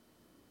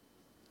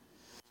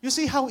 You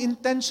see how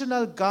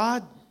intentional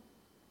God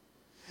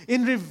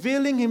in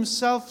revealing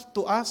Himself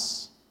to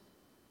us?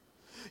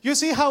 You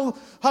see how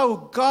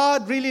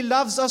God really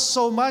loves us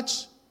so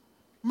much?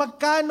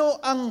 Magkano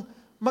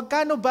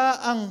ba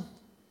ang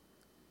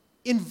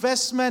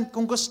investment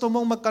kung gusto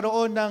mong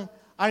magkaroon ng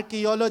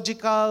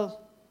archaeological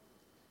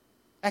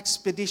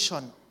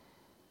expedition?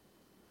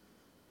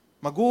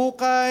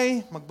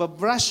 Maghuhukay,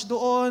 magbabrush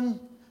doon,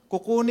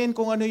 kukunin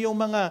kung ano yung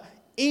mga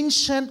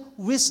ancient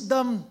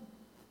wisdom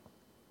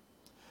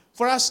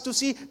for us to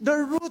see the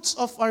roots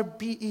of our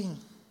being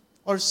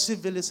or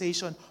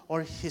civilization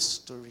or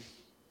history.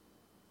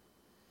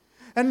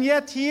 And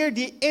yet here,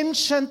 the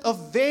Ancient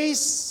of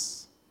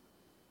Days,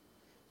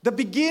 the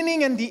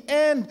beginning and the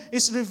end,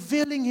 is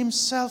revealing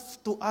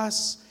Himself to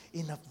us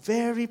in a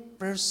very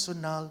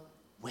personal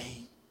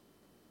way.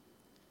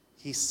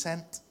 He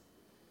sent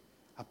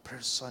a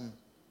person.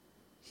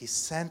 He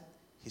sent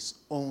His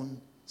own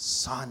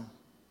Son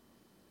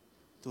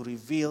to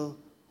reveal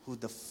who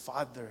the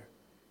Father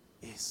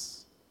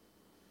is.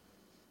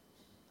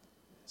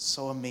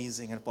 So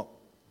amazing.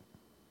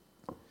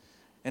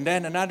 And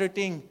then another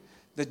thing,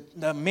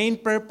 the main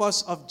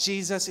purpose of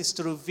Jesus is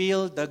to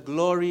reveal the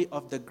glory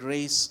of the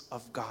grace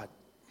of God.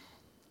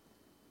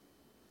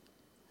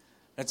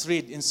 Let's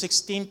read in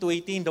 16 to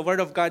 18. The Word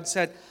of God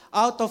said,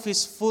 out of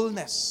His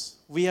fullness,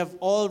 we have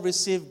all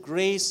received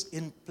grace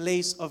in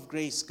place of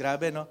grace.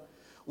 Grabe, no?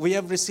 We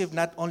have received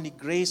not only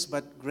grace,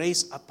 but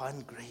grace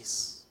upon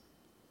grace.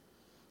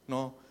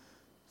 No?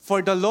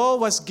 For the law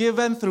was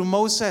given through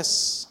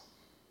Moses.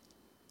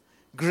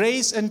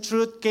 Grace and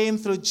truth came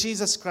through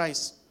Jesus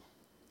Christ.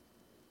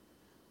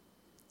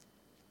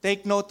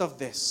 Take note of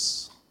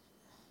this.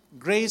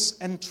 Grace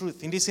and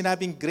truth. Hindi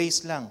sinabing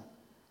grace lang.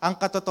 Ang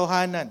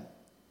katotohanan.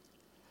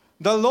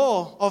 The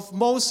law of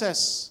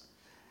Moses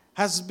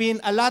has been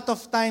a lot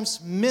of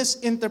times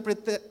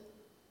misinterpreted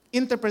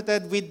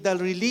with the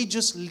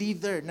religious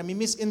leader.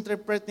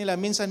 Nami-misinterpret nila,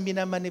 minsan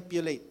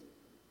minamanipulate.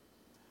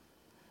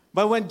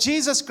 But when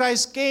Jesus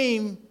Christ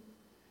came,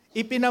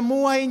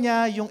 ipinamuhay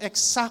niya yung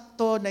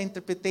eksakto na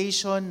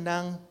interpretation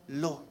ng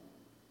law.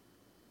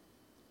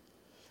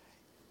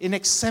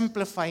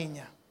 In-exemplify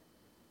niya.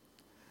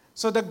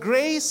 So the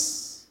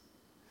grace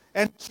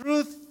and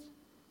truth,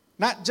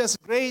 not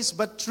just grace,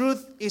 but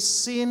truth is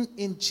seen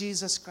in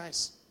Jesus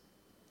Christ.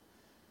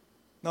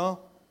 No?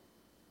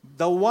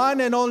 The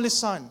one and only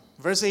Son.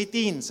 Verse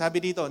 18,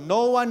 sabi dito,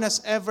 no one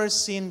has ever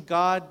seen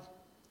God,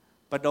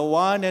 but the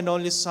one and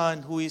only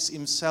Son, who is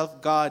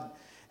Himself God,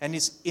 and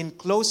is in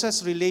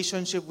closest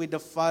relationship with the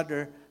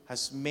Father,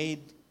 has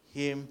made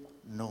Him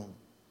known.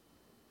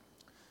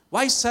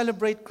 Why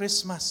celebrate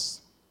Christmas?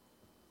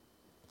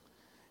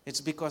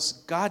 It's because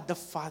God the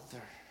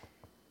Father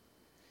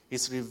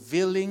is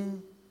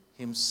revealing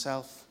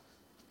Himself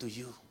to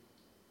you,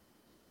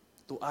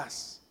 to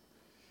us.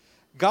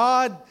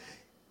 God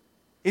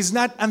is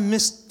not a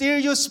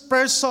mysterious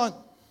person.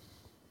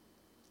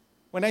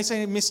 When I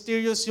say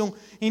mysterious, yung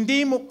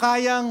hindi mo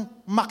kayang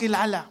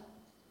makilala.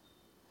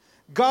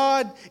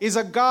 God is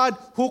a God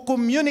who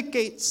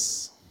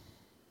communicates.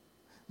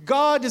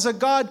 God is a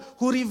God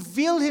who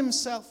reveals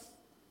Himself.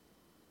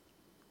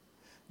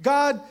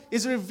 God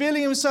is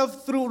revealing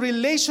Himself through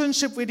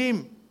relationship with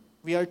Him.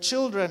 We are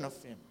children of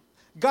Him.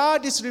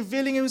 God is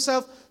revealing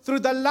Himself through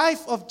the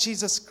life of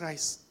Jesus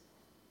Christ.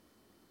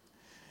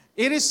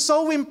 It is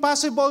so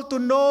impossible to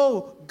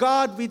know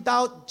God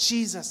without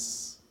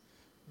Jesus,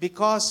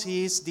 because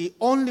He is the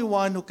only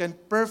one who can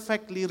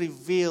perfectly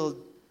reveal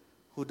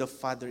who the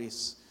Father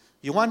is.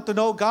 You want to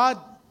know God?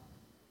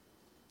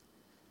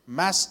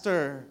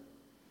 Master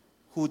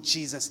who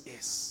Jesus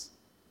is.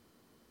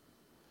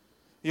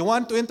 You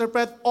want to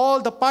interpret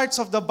all the parts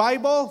of the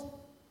Bible?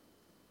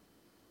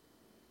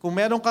 Kung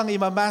meron kang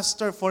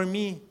ima-master, for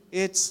me,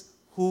 it's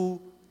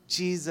who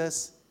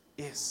Jesus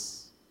is.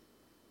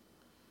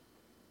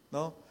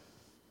 No?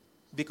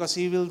 Because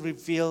He will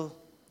reveal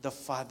the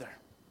Father.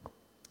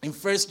 In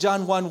 1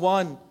 John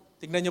 1:1,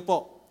 tignan niyo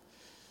po,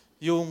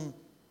 yung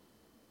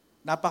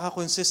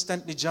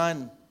napaka-consistent ni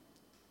John.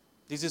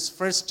 This is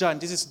 1 John.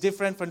 This is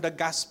different from the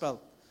Gospel.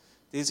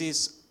 This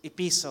is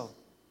epistle.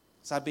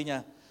 Sabi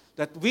niya,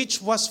 that which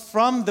was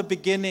from the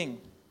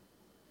beginning.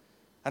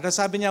 At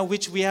sabi niya,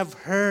 which we have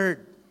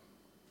heard,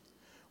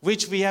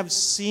 which we have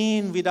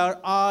seen with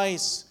our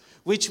eyes,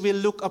 which we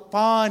look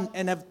upon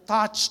and have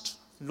touched.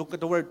 Look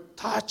at the word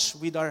touch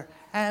with our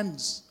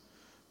hands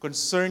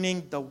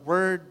concerning the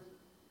word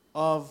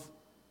of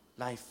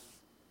life.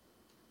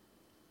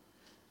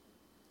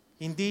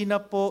 Hindi na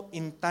po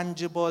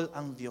intangible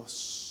ang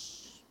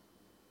Diyos.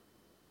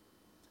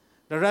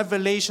 The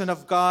revelation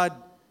of God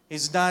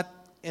is not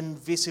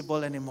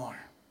invisible anymore.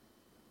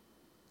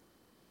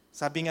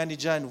 Sabi nga ni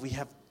John, we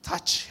have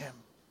touched Him.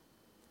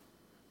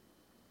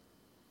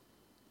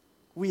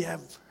 We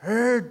have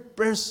heard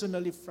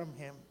personally from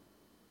Him.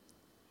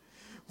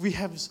 We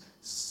have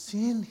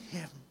seen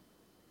Him.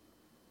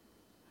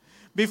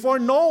 Before,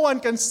 no one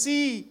can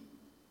see,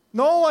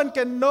 no one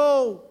can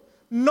know,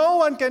 no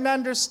one can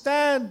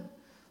understand.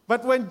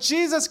 But when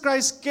Jesus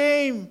Christ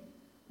came,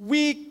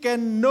 we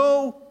can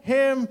know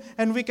Him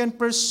and we can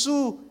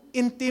pursue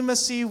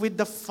intimacy with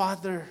the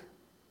Father,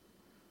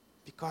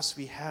 because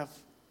we have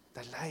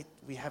the light,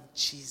 we have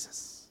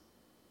Jesus.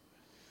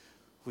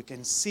 We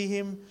can see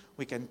Him,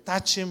 we can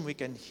touch Him, we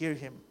can hear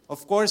Him.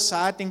 Of course,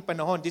 sa ating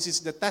panahon, this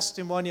is the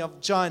testimony of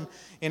John.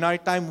 In our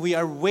time, we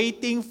are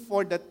waiting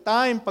for the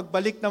time,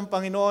 pagbalik ng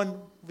Panginoon,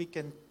 we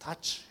can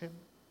touch Him.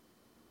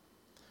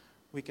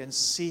 We can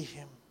see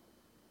Him.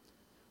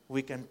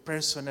 we can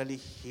personally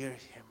hear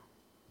Him.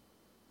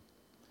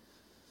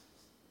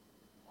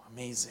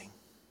 Amazing.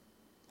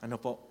 Ano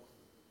po?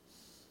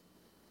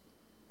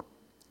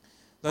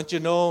 Don't you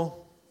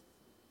know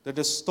that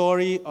the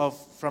story of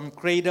from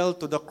cradle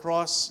to the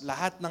cross,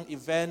 lahat ng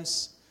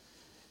events,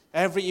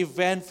 every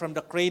event from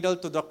the cradle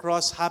to the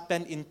cross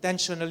happened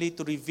intentionally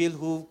to reveal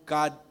who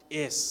God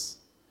is.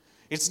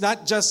 It's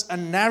not just a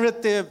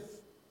narrative.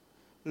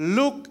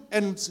 Look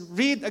and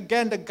read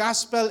again the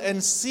gospel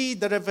and see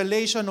the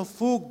revelation of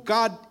who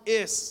God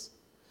is.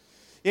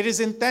 It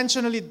is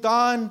intentionally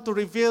done to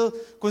reveal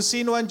kung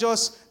sino ang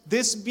Diyos.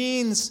 This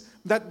means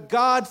that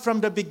God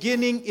from the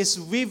beginning is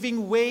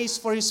weaving ways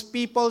for His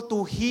people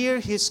to hear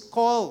His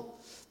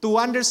call, to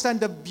understand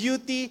the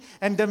beauty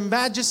and the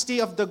majesty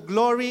of the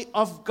glory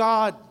of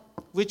God,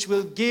 which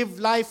will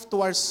give life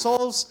to our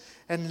souls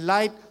and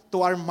light to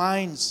our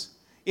minds.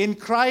 In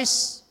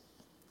Christ,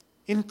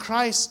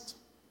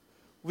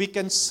 we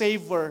can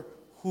savor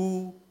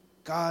who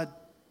God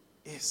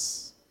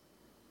is.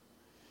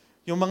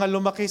 Yung mga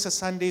lumaki sa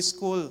Sunday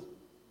school,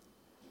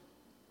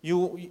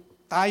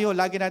 tayo,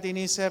 lagi natin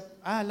inisip,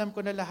 alam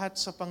ko na lahat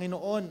sa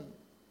Panginoon.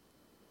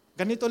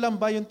 Ganito lang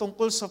ba yung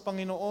tungkol sa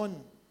Panginoon?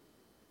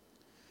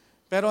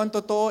 Pero ang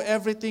totoo,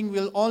 everything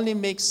will only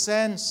make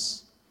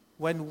sense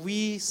when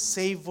we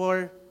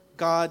savor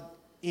God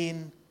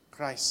in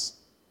Christ.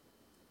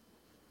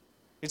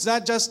 It's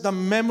not just the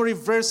memory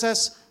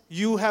verses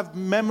you have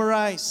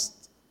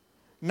memorized,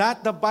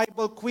 not the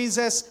Bible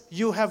quizzes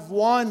you have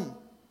won,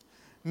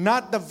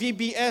 not the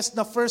VBS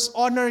na first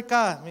honor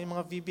ka. May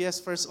mga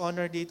VBS first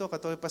honor dito,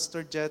 katulad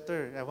Pastor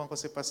Jeter. Ewan ko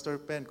si Pastor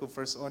Pen kung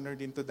first honor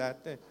din to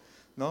dati.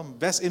 No?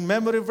 Best in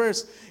memory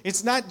verse.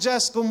 It's not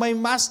just kung may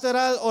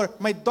masteral or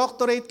may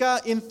doctorate ka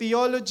in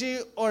theology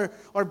or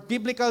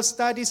biblical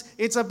studies.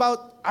 It's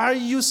about, are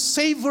you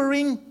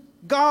savoring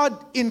God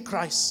in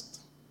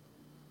Christ?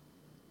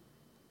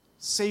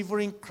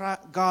 Savoring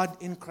God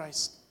in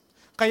Christ.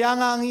 Kaya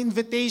nga ang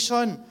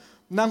invitation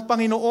ng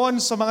Panginoon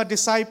sa mga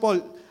disciple,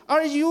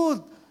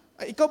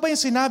 ikaw ba yung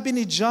sinabi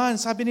ni John?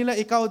 Sabi nila,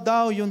 ikaw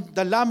daw yung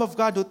the Lamb of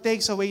God who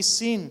takes away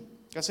sin.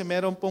 Kasi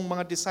meron pong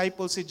mga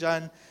disciples si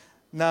John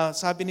na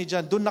sabi ni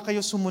John, doon na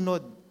kayo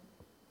sumunod.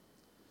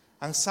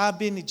 Ang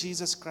sabi ni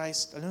Jesus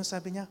Christ, ano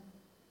sabi niya?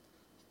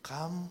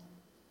 Come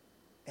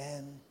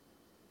and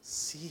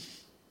see.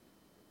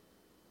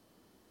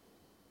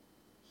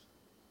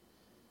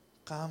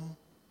 Come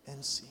and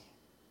see.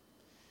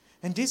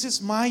 And this is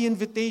my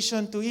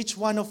invitation to each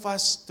one of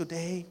us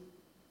today.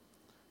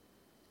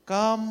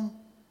 Come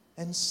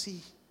and see.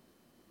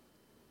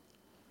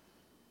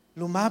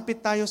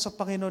 Lumapit tayo sa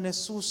Panginoon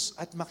Yesus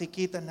at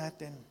makikita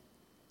natin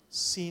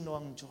sino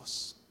ang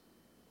Diyos.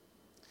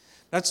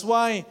 That's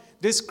why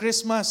this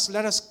Christmas,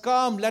 let us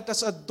come, let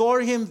us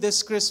adore Him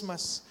this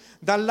Christmas.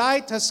 The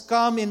light has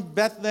come in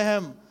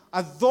Bethlehem.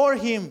 Adore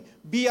Him.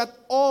 Be at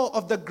awe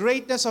of the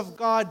greatness of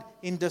God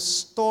in the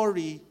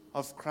story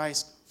of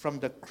Christ from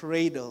the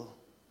cradle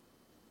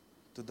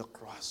to the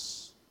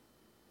cross.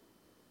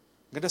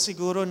 Ganda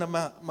siguro na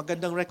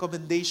magandang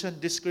recommendation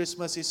this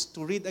Christmas is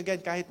to read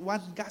again kahit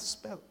one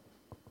gospel.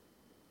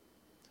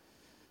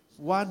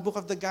 One book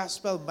of the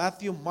gospel,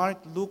 Matthew, Mark,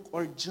 Luke,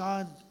 or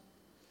John.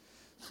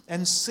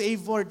 And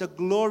savor the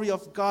glory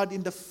of God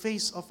in the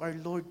face of our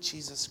Lord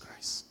Jesus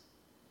Christ.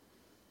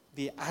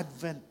 The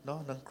Advent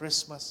ng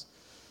Christmas.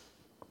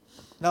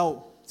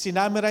 Now,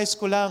 sinamarize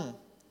ko lang.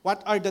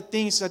 What are the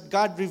things that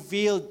God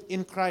revealed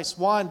in Christ?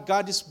 One,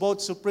 God is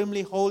both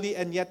supremely holy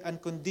and yet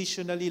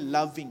unconditionally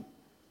loving.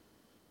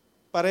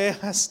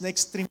 Parehas na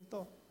extreme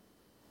to.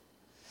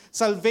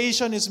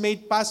 Salvation is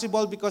made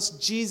possible because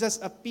Jesus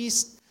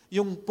appeased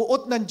yung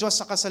puot ng Diyos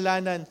sa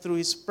kasalanan through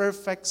His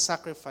perfect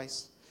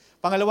sacrifice.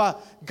 Pangalawa,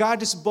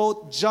 God is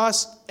both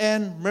just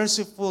and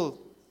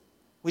merciful,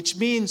 which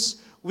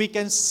means we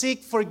can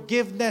seek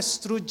forgiveness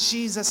through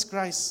Jesus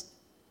Christ.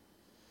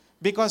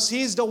 Because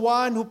He is the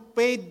one who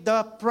paid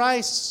the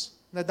price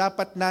na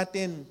dapat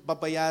natin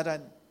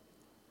babayaran.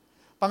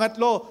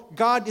 Pangatlo,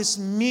 God is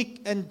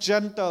meek and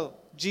gentle.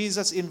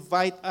 Jesus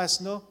invite us,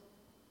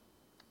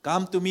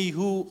 Come to me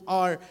who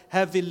are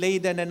heavy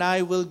laden and I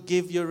will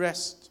give you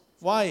rest.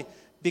 Why?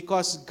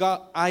 Because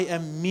I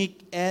am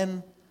meek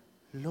and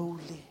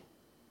lowly.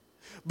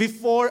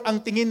 Before,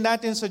 ang tingin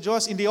natin sa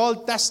Diyos in the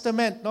Old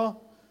Testament,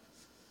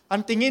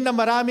 ang tingin ng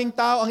maraming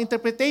tao, ang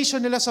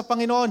interpretation nila sa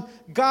Panginoon,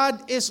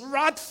 God is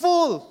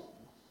wrathful.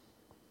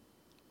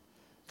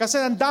 Kasi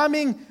ang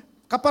daming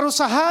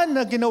kaparusahan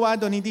na ginawa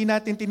doon, hindi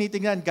natin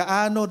tinitingnan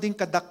gaano din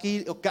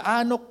kadaki o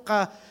gaano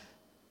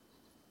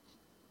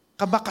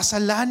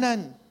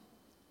kamakasalanan,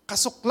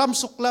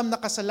 kasuklam-suklam na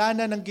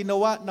kasalanan ng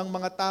ginawa ng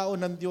mga tao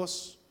ng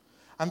Diyos.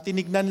 Ang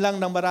tinignan lang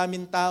ng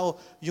maraming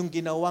tao, yung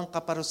ginawang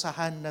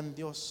kaparusahan ng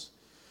Diyos.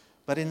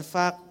 But in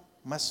fact,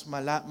 mas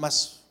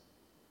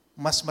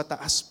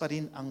mataas pa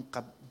rin ang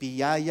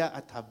biyaya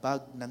at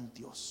habag ng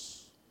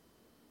Diyos.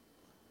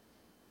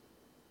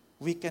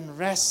 We can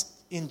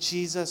rest in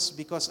Jesus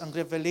because ang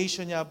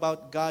revelation niya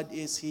about God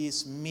is He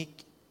is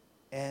meek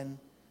and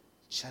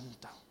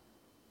gentle.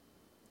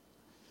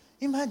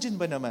 Imagine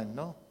ba naman,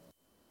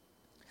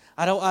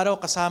 Araw-araw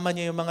kasama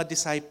niya yung mga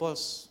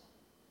disciples.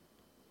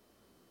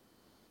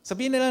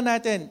 Sabihin na lang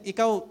natin,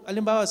 ikaw,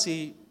 alimbawa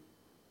si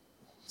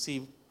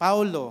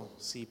Paulo,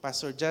 si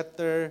Pastor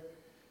Jeter,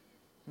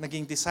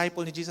 naging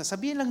disciple ni Jesus.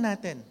 Sabihin lang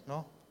natin,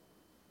 no?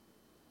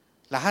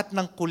 Lahat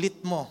ng kulit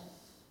mo,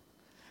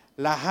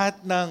 lahat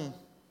ng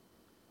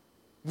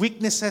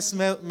weaknesses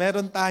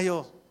meron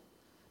tayo,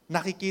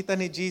 nakikita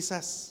ni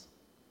Jesus.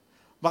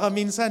 Baka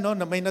minsan, no,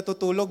 na may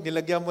natutulog,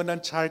 nilagyan mo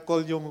ng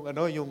charcoal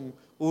yung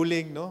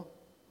uling, no?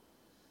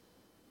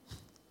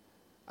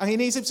 Ang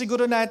iniisip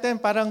siguro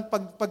natin, parang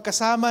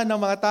pagkasama ng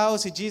mga tao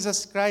si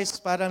Jesus Christ,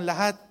 parang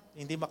lahat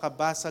hindi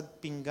makabasag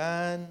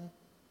pinggan,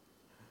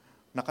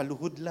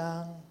 nakaluhod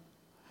lang.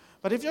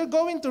 But if you're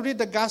going to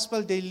read the gospel,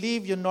 they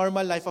live your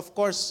normal life. Of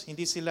course,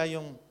 hindi sila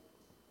yung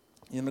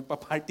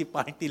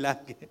nagpa-party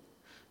lagi.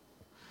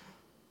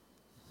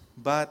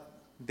 But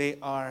they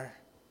are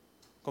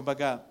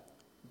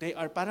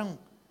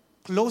parang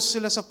close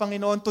sila sa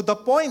Panginoon to the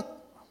point.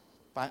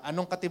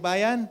 Anong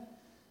katibayan?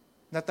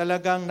 Na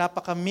talagang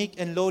napaka-meek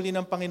and lowly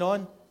ng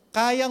Panginoon.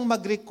 Kayang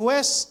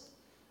mag-request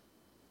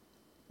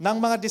ng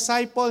mga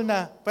disciple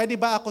na, pwede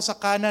ba ako sa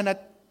kanan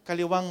at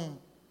kaliwang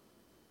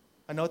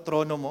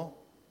trono mo?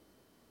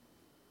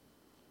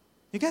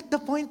 You get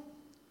the point?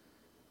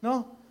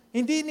 No?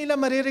 Hindi nila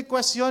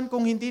marirequest yun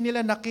kung hindi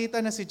nila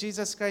nakita na si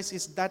Jesus Christ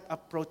is that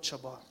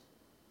approachable.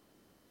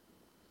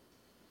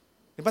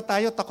 Diba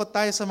takot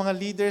tayo sa mga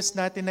leaders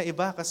natin na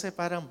iba kasi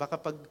parang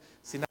baka pag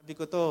sinabi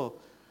ko to,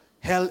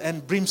 hell and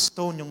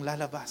brimstone yung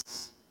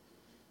lalabas.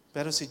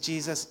 Pero si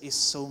Jesus is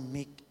so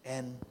meek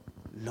and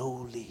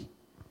lowly.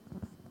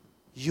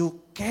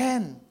 You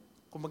can,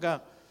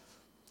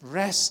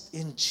 rest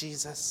in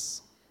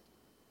Jesus.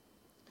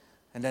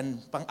 And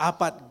then,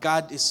 pang-apat,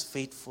 God is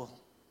faithful.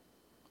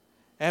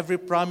 Every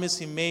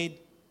promise He made,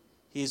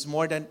 He is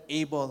more than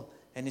able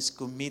and is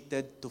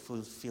committed to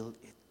fulfill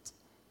it.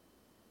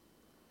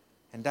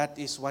 And that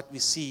is what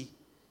we see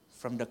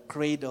from the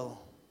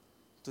cradle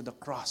to the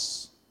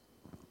cross.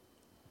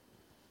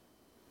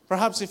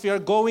 Perhaps if you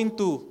are going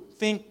to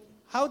think,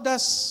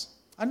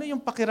 ano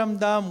yung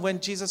pakiramdam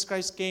when Jesus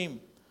Christ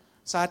came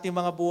sa ating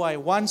mga buhay?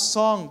 One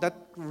song that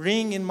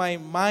ring in my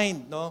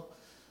mind, no?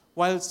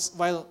 While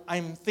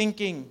I'm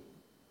thinking,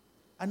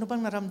 ano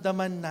bang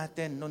naramdaman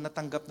natin nung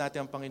natanggap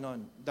natin ang Panginoon?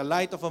 The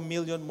Light of a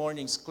Million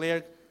Mornings,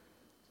 Claire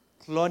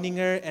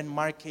Cloninger and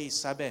Mark Hayes,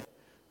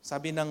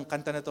 sabi ng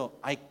kanta na to,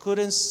 I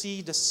couldn't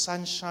see the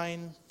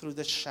sunshine through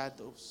the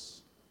shadows.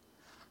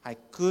 I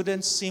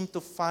couldn't seem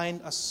to find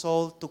a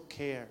soul to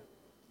care.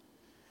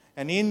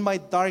 And in my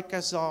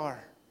darkest hour,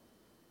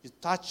 you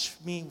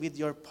touched me with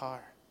your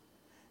power.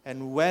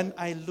 And when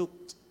I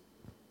looked,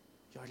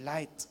 your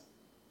light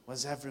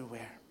was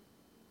everywhere.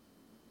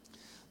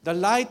 The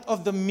light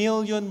of the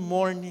million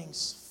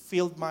mornings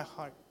filled my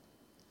heart.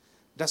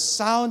 The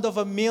sound of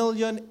a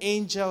million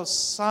angels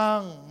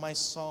sang my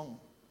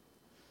song.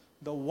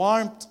 The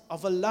warmth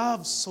of a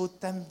love so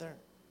tender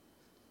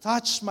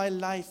touched my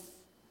life.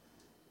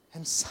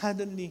 And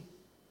suddenly,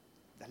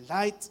 the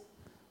light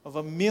of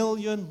a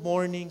million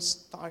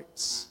mornings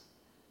starts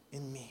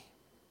in me.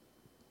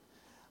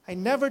 I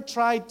never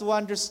tried to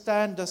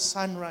understand the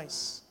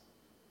sunrise.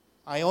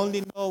 I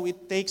only know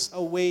it takes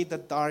away the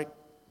dark.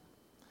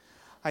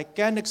 I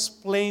can't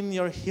explain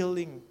your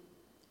healing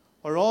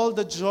or all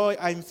the joy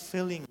I'm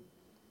feeling.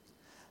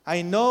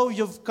 I know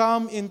you've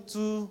come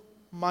into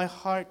my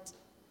heart.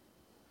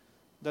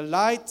 The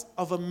light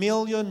of a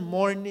million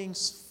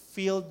mornings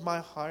filled my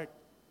heart.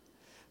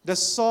 The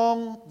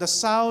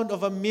sound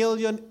of a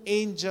million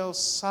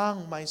angels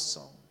sang my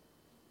song.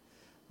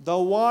 The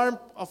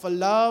warmth of a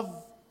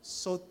love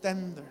so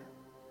tender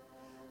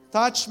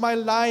touched my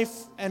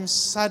life, and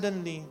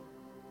suddenly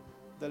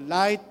the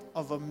light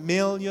of a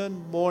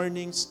million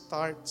mornings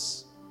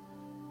starts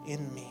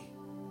in me.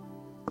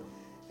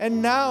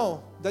 And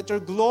now that your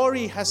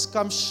glory has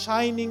come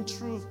shining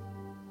through,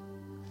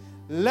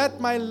 let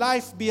my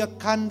life be a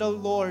candle,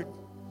 Lord,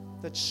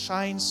 that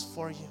shines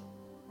for you,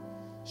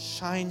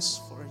 shines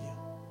for you,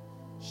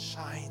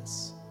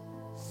 shines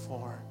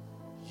for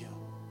you.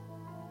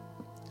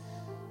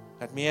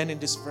 Let me end in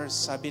this verse.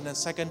 Sabi ng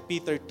 2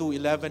 Peter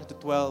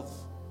 2:11-12,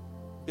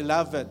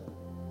 Beloved,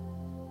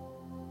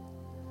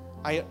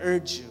 I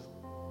urge you,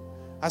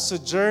 as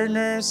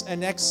sojourners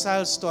and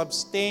exiles, to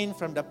abstain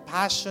from the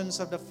passions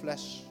of the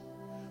flesh,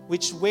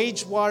 which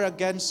wage war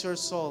against your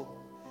soul.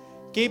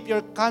 Keep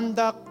your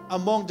conduct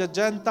among the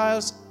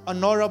Gentiles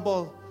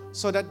honorable,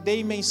 so that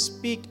they may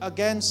speak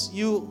against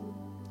you,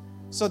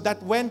 so that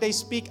when they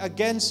speak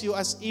against you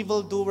as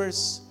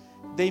evildoers,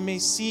 they may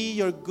see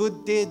your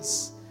good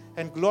deeds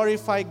and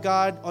glorify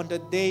God on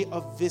the day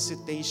of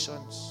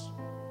visitations.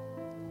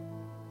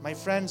 My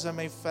friends and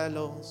my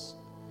fellows,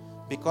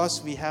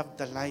 because we have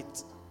the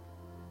light,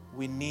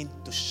 we need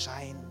to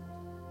shine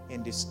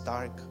in this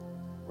dark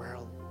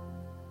world.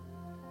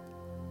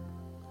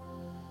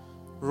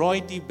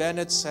 Roy T.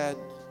 Bennett said,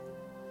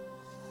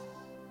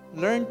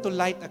 learn to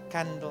light a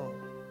candle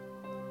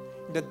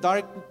in the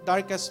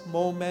darkest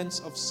moments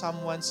of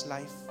someone's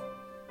life.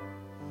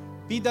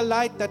 Be the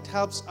light that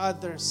helps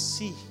others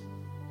see.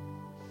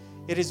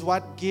 It is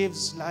what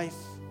gives life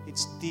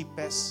its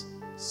deepest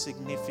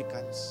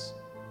significance.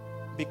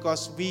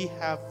 Because we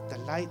have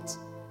the light,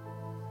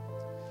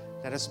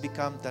 let us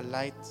become the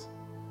light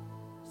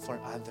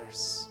for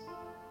others.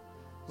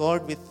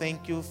 Lord, we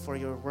thank you for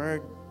your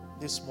word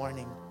this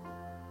morning.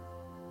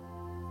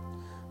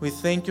 We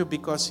thank you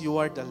because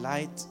you are the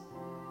light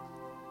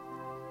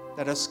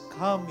that has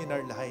come in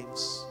our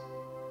lives.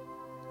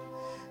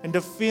 And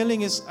the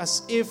feeling is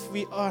as if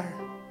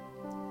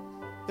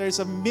there's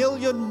a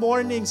million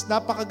mornings,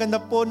 napakaganda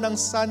po ng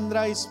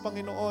sunrise,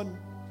 Panginoon.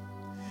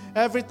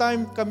 Every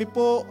time kami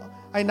po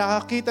ay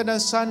nakakita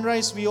ng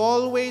sunrise, we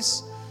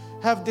always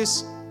have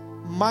this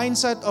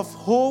mindset of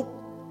hope,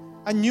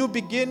 a new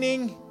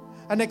beginning,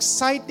 an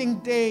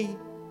exciting day.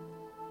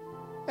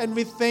 And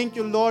we thank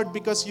you, Lord,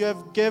 because you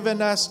have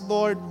given us,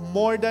 Lord,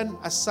 more than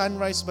a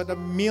sunrise, but a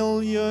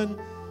million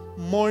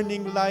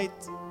morning light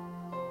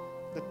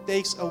that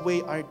takes away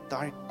our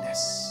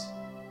darkness.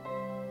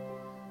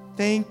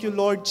 Thank you,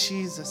 Lord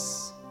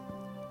Jesus,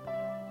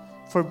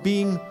 for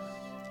being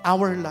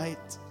our light.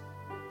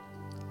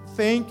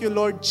 Thank you,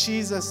 Lord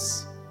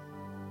Jesus,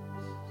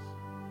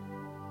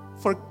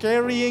 for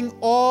carrying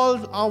all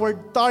our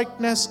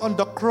darkness on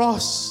the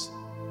cross.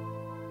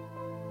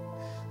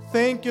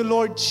 Thank you,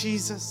 Lord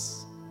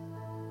Jesus,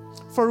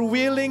 for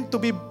willing to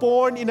be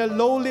born in a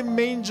lowly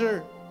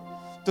manger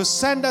to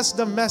send us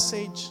the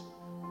message,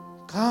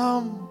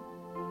 come,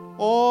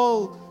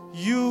 all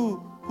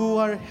you who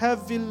are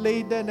heavy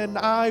laden, and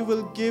I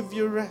will give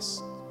you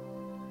rest.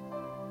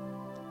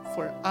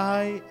 For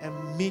I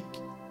am meek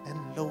and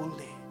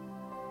lowly.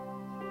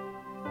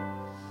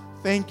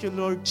 Thank you,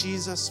 Lord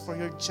Jesus, for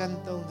your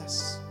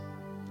gentleness.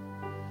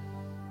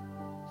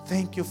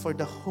 Thank you for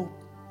the hope.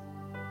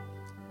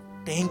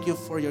 Thank you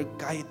for your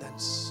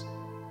guidance,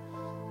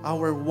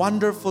 our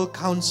wonderful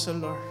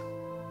counselor.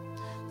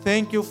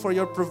 Thank you for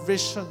your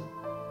provision,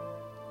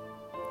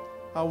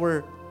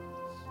 our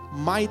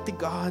mighty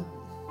God.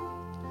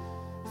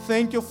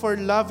 Thank you for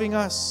loving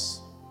us,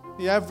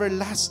 the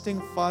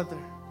everlasting Father.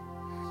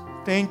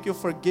 Thank you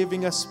for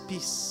giving us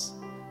peace,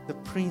 the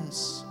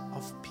Prince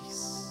of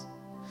Peace.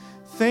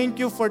 Thank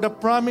you for the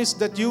promise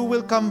that you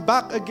will come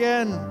back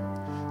again.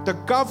 The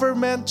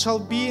government shall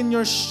be in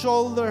your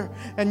shoulder,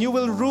 and you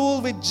will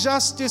rule with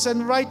justice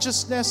and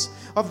righteousness.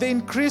 Of the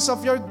increase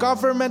of your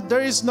government,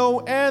 there is no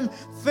end.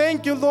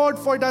 Thank you, Lord,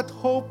 for that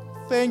hope.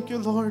 Thank you,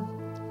 Lord,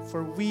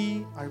 for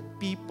we are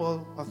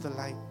people of the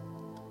light.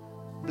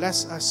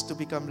 Bless us to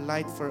become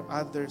light for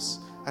others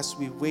as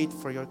we wait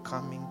for your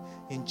coming.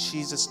 In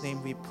Jesus'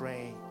 name we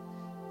pray.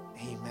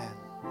 Amen.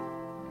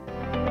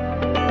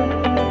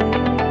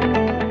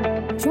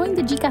 Join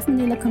the GCAF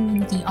Manila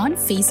community on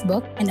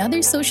Facebook and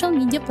other social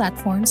media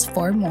platforms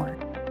for more.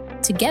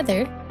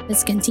 Together,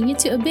 let's continue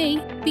to obey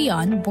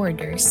beyond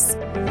borders.